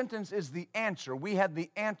word sentence is the answer. We had the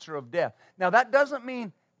answer of death. Now, that doesn't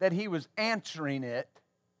mean that he was answering it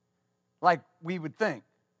like we would think.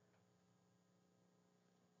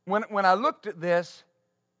 When I looked at this,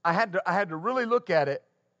 I had to really look at it,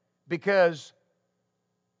 because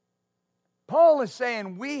Paul is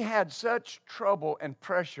saying we had such trouble and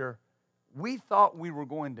pressure, we thought we were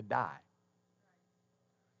going to die.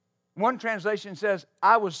 One translation says,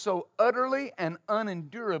 I was so utterly and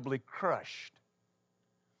unendurably crushed.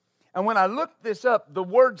 And when I looked this up, the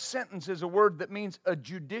word sentence is a word that means a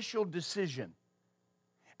judicial decision.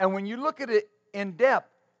 And when you look at it in depth,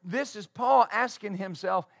 this is Paul asking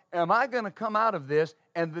himself, am I going to come out of this?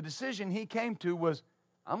 And the decision he came to was,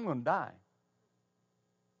 I'm going to die.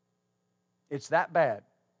 It's that bad.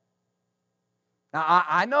 Now,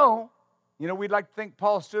 I know, we'd like to think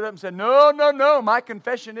Paul stood up and said, no, my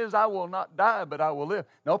confession is I will not die, but I will live.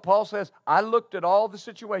 No, Paul says, I looked at all the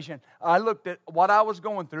situation. I looked at what I was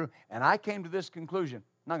going through, and I came to this conclusion.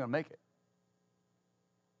 I'm not going to make it.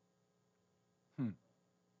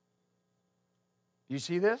 You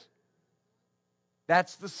see this?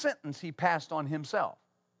 That's the sentence he passed on himself.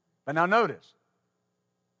 But now notice,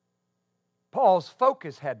 Paul's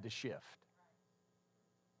focus had to shift.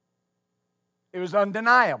 It was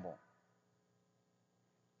undeniable.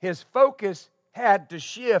 His focus had to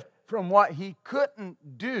shift from what he couldn't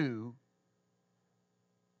do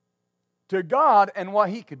to God and what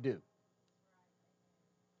he could do.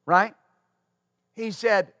 Right? He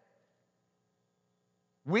said,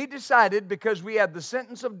 we decided, because we had the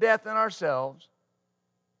sentence of death in ourselves,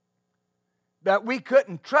 that we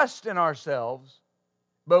couldn't trust in ourselves,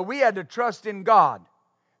 but we had to trust in God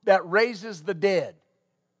that raises the dead.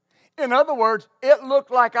 In other words, it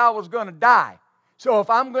looked like I was going to die. So if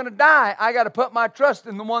I'm going to die, I got to put my trust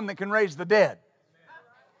in the one that can raise the dead.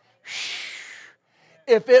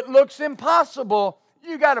 If it looks impossible,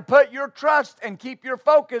 you got to put your trust and keep your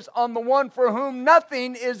focus on the one for whom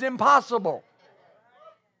nothing is impossible.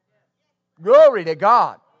 Glory to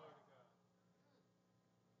God.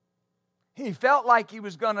 He felt like he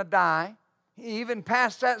was going to die. He even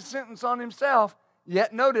passed that sentence on himself.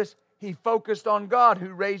 Yet notice, he focused on God who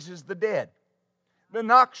raises the dead. The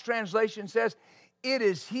Knox translation says, it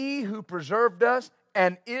is He who preserved us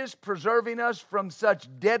and is preserving us from such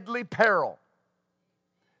deadly peril.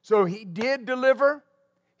 So He did deliver,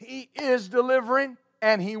 He is delivering,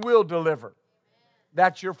 and He will deliver.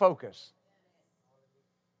 That's your focus.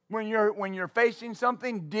 When you're facing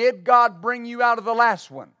something, did God bring you out of the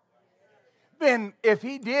last one? Then if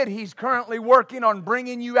He did, He's currently working on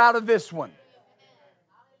bringing you out of this one.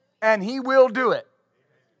 And He will do it.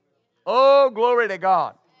 Oh, glory to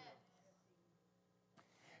God.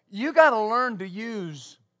 You got to learn to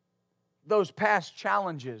use those past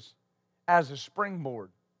challenges as a springboard.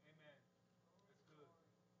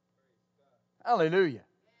 Hallelujah.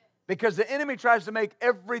 Because the enemy tries to make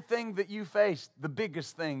everything that you face the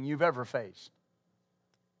biggest thing you've ever faced.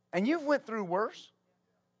 And you've went through worse.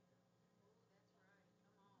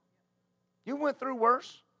 You went through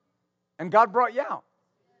worse. And God brought you out.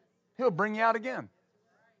 He'll bring you out again.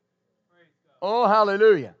 Oh,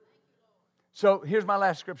 hallelujah. So here's my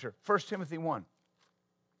last scripture. 1 Timothy 1.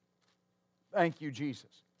 Thank you, Jesus.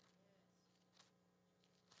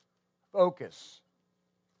 Focus.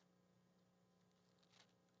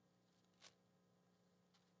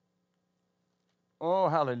 Oh,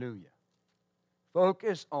 hallelujah.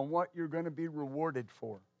 Focus on what you're going to be rewarded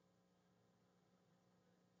for.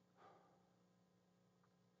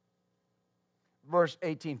 Verse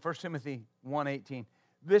 18, 1 Timothy 1:18.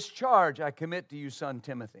 This charge I commit to you, son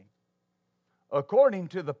Timothy, according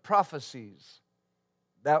to the prophecies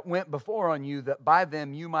that went before on you, that by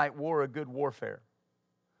them you might war a good warfare,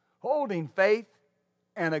 holding faith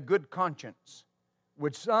and a good conscience,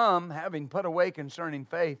 which some, having put away concerning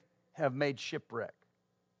faith, have made shipwreck.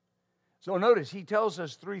 So notice, he tells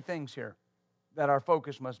us three things here that our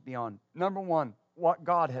focus must be on. Number one, what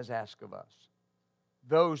God has asked of us.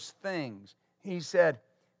 Those things. He said,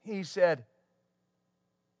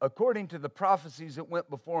 according to the prophecies that went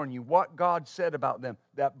before you, what God said about them,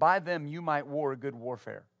 that by them you might war a good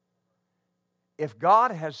warfare. If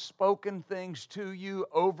God has spoken things to you,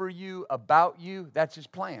 over you, about you, that's His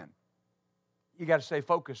plan. You got to stay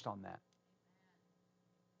focused on that.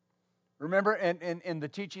 Remember in the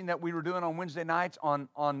teaching that we were doing on Wednesday nights on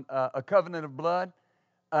a covenant of blood,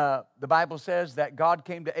 the Bible says that God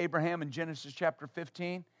came to Abraham in Genesis chapter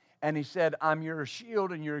 15, and He said, I'm your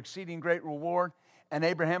shield and your exceeding great reward. And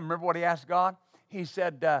Abraham, remember what he asked God? He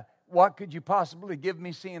said, what could you possibly give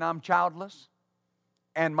me, seeing I'm childless?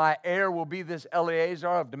 And my heir will be this Eleazar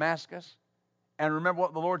of Damascus. And remember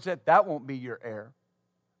what the Lord said? That won't be your heir,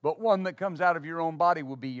 but one that comes out of your own body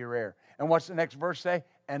will be your heir. And what's the next verse say?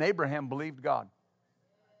 And Abraham believed God.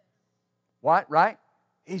 What? Right?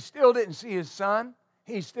 He still didn't see his son.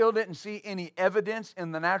 He still didn't see any evidence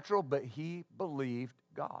in the natural, but he believed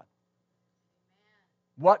God.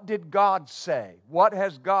 What did God say? What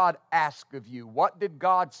has God asked of you? What did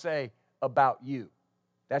God say about you?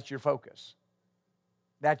 That's your focus.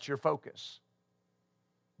 That's your focus.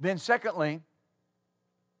 Then secondly,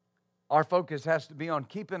 our focus has to be on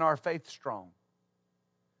keeping our faith strong.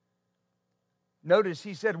 Notice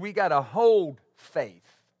he said we got to hold faith.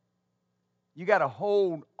 You got to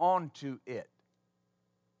hold on to it.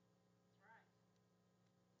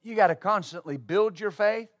 You got to constantly build your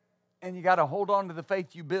faith, and you got to hold on to the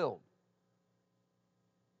faith you build.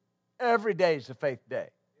 Every day is a faith day.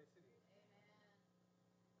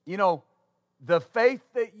 You know, the faith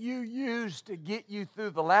that you used to get you through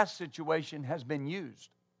the last situation has been used.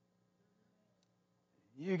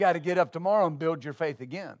 You got to get up tomorrow and build your faith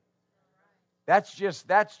again. That's just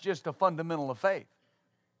a fundamental of faith.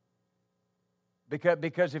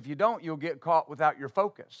 Because if you don't, you'll get caught without your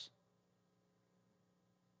focus.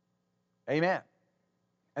 Amen.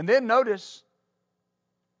 And then notice,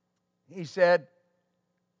 he said,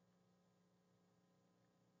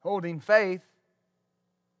 holding faith,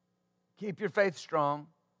 keep your faith strong.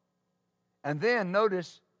 And then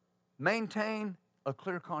notice, maintain a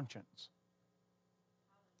clear conscience.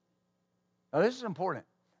 Now this is important.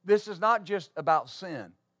 This is not just about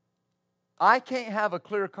sin. I can't have a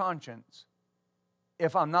clear conscience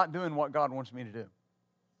if I'm not doing what God wants me to do.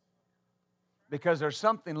 Because there's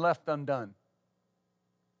something left undone.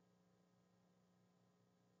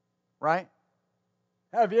 Right?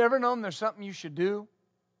 Have you ever known there's something you should do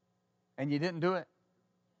and you didn't do it?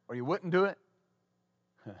 Or you wouldn't do it?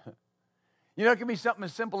 You know, it can be something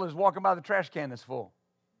as simple as walking by the trash can that's full.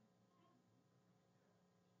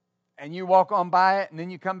 And you walk on by it, and then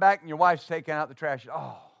you come back and your wife's taking out the trash.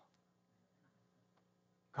 Oh,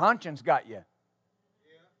 conscience got you.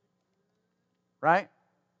 Right?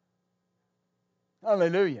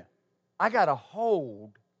 Hallelujah. I got to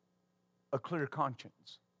hold a clear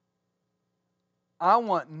conscience. I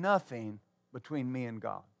want nothing between me and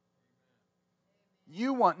God.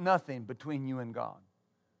 You want nothing between you and God.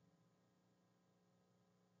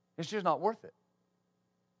 It's just not worth it.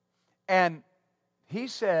 And he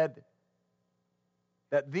said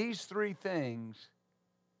that these three things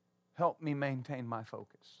help me maintain my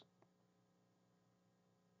focus.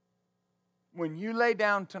 When you lay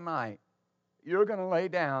down tonight, you're going to lay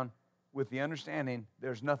down with the understanding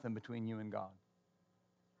there's nothing between you and God.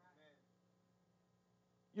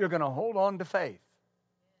 You're going to hold on to faith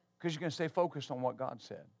because you're going to stay focused on what God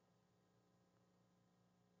said.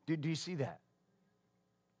 Do you see that?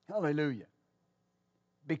 Hallelujah.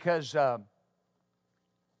 Because, the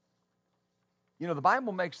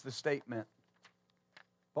Bible makes the statement.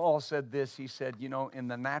 Paul said this. He said, in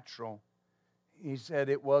the natural, he said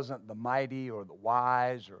it wasn't the mighty or the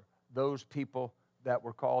wise or those people that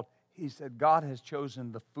were called. He said God has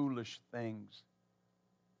chosen the foolish things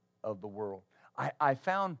of the world. I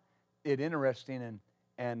found it interesting,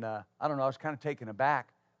 and I don't know, I was kind of taken aback,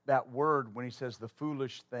 that word when he says the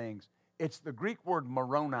foolish things. It's the Greek word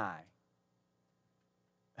moroni.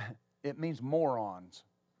 It means morons.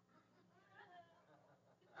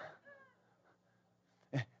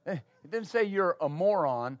 It didn't say you're a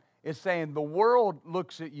moron. It's saying the world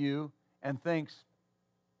looks at you and thinks,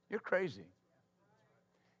 you're crazy.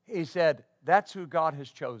 He said, that's who God has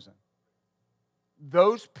chosen.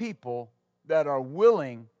 Those people that are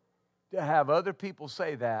willing to have other people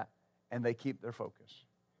say that, and they keep their focus.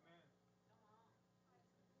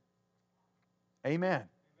 Amen.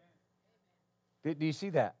 Do you see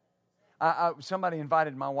that? Somebody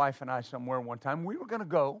invited my wife and I somewhere one time. We were going to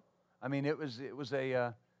go. I mean, it was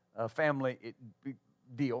a family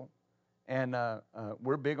deal, and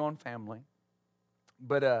we're big on family.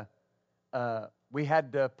 But we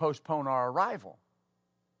had to postpone our arrival.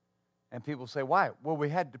 And people say, why? Well, we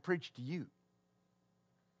had to preach to you.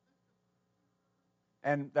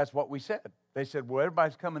 And that's what we said. They said, well,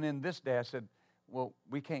 everybody's coming in this day. I said, well,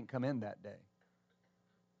 we can't come in that day.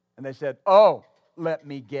 And they said, oh, let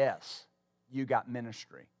me guess. You got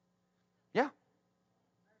ministry. Yeah.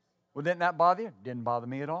 Well, didn't that bother you? Didn't bother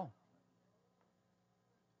me at all.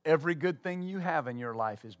 Every good thing you have in your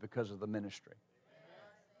life is because of the ministry.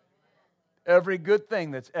 Every good thing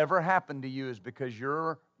that's ever happened to you is because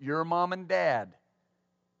your mom and dad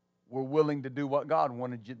were willing to do what God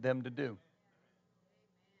wanted them to do.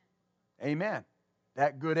 Amen.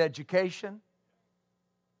 That good education,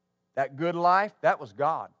 that good life, that was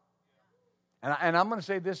God. And I'm going to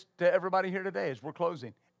say this to everybody here today as we're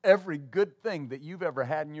closing. Every good thing that you've ever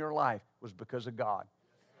had in your life was because of God.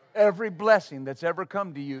 Every blessing that's ever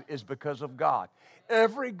come to you is because of God.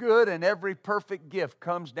 Every good and every perfect gift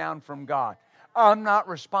comes down from God. I'm not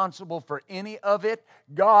responsible for any of it.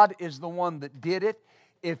 God is the one that did it.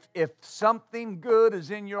 If something good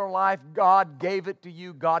is in your life, God gave it to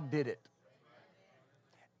you. God did it.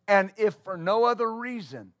 And if for no other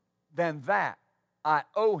reason than that, I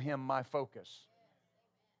owe Him my focus.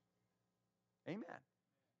 Amen.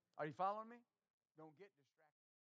 Are you following me? Don't get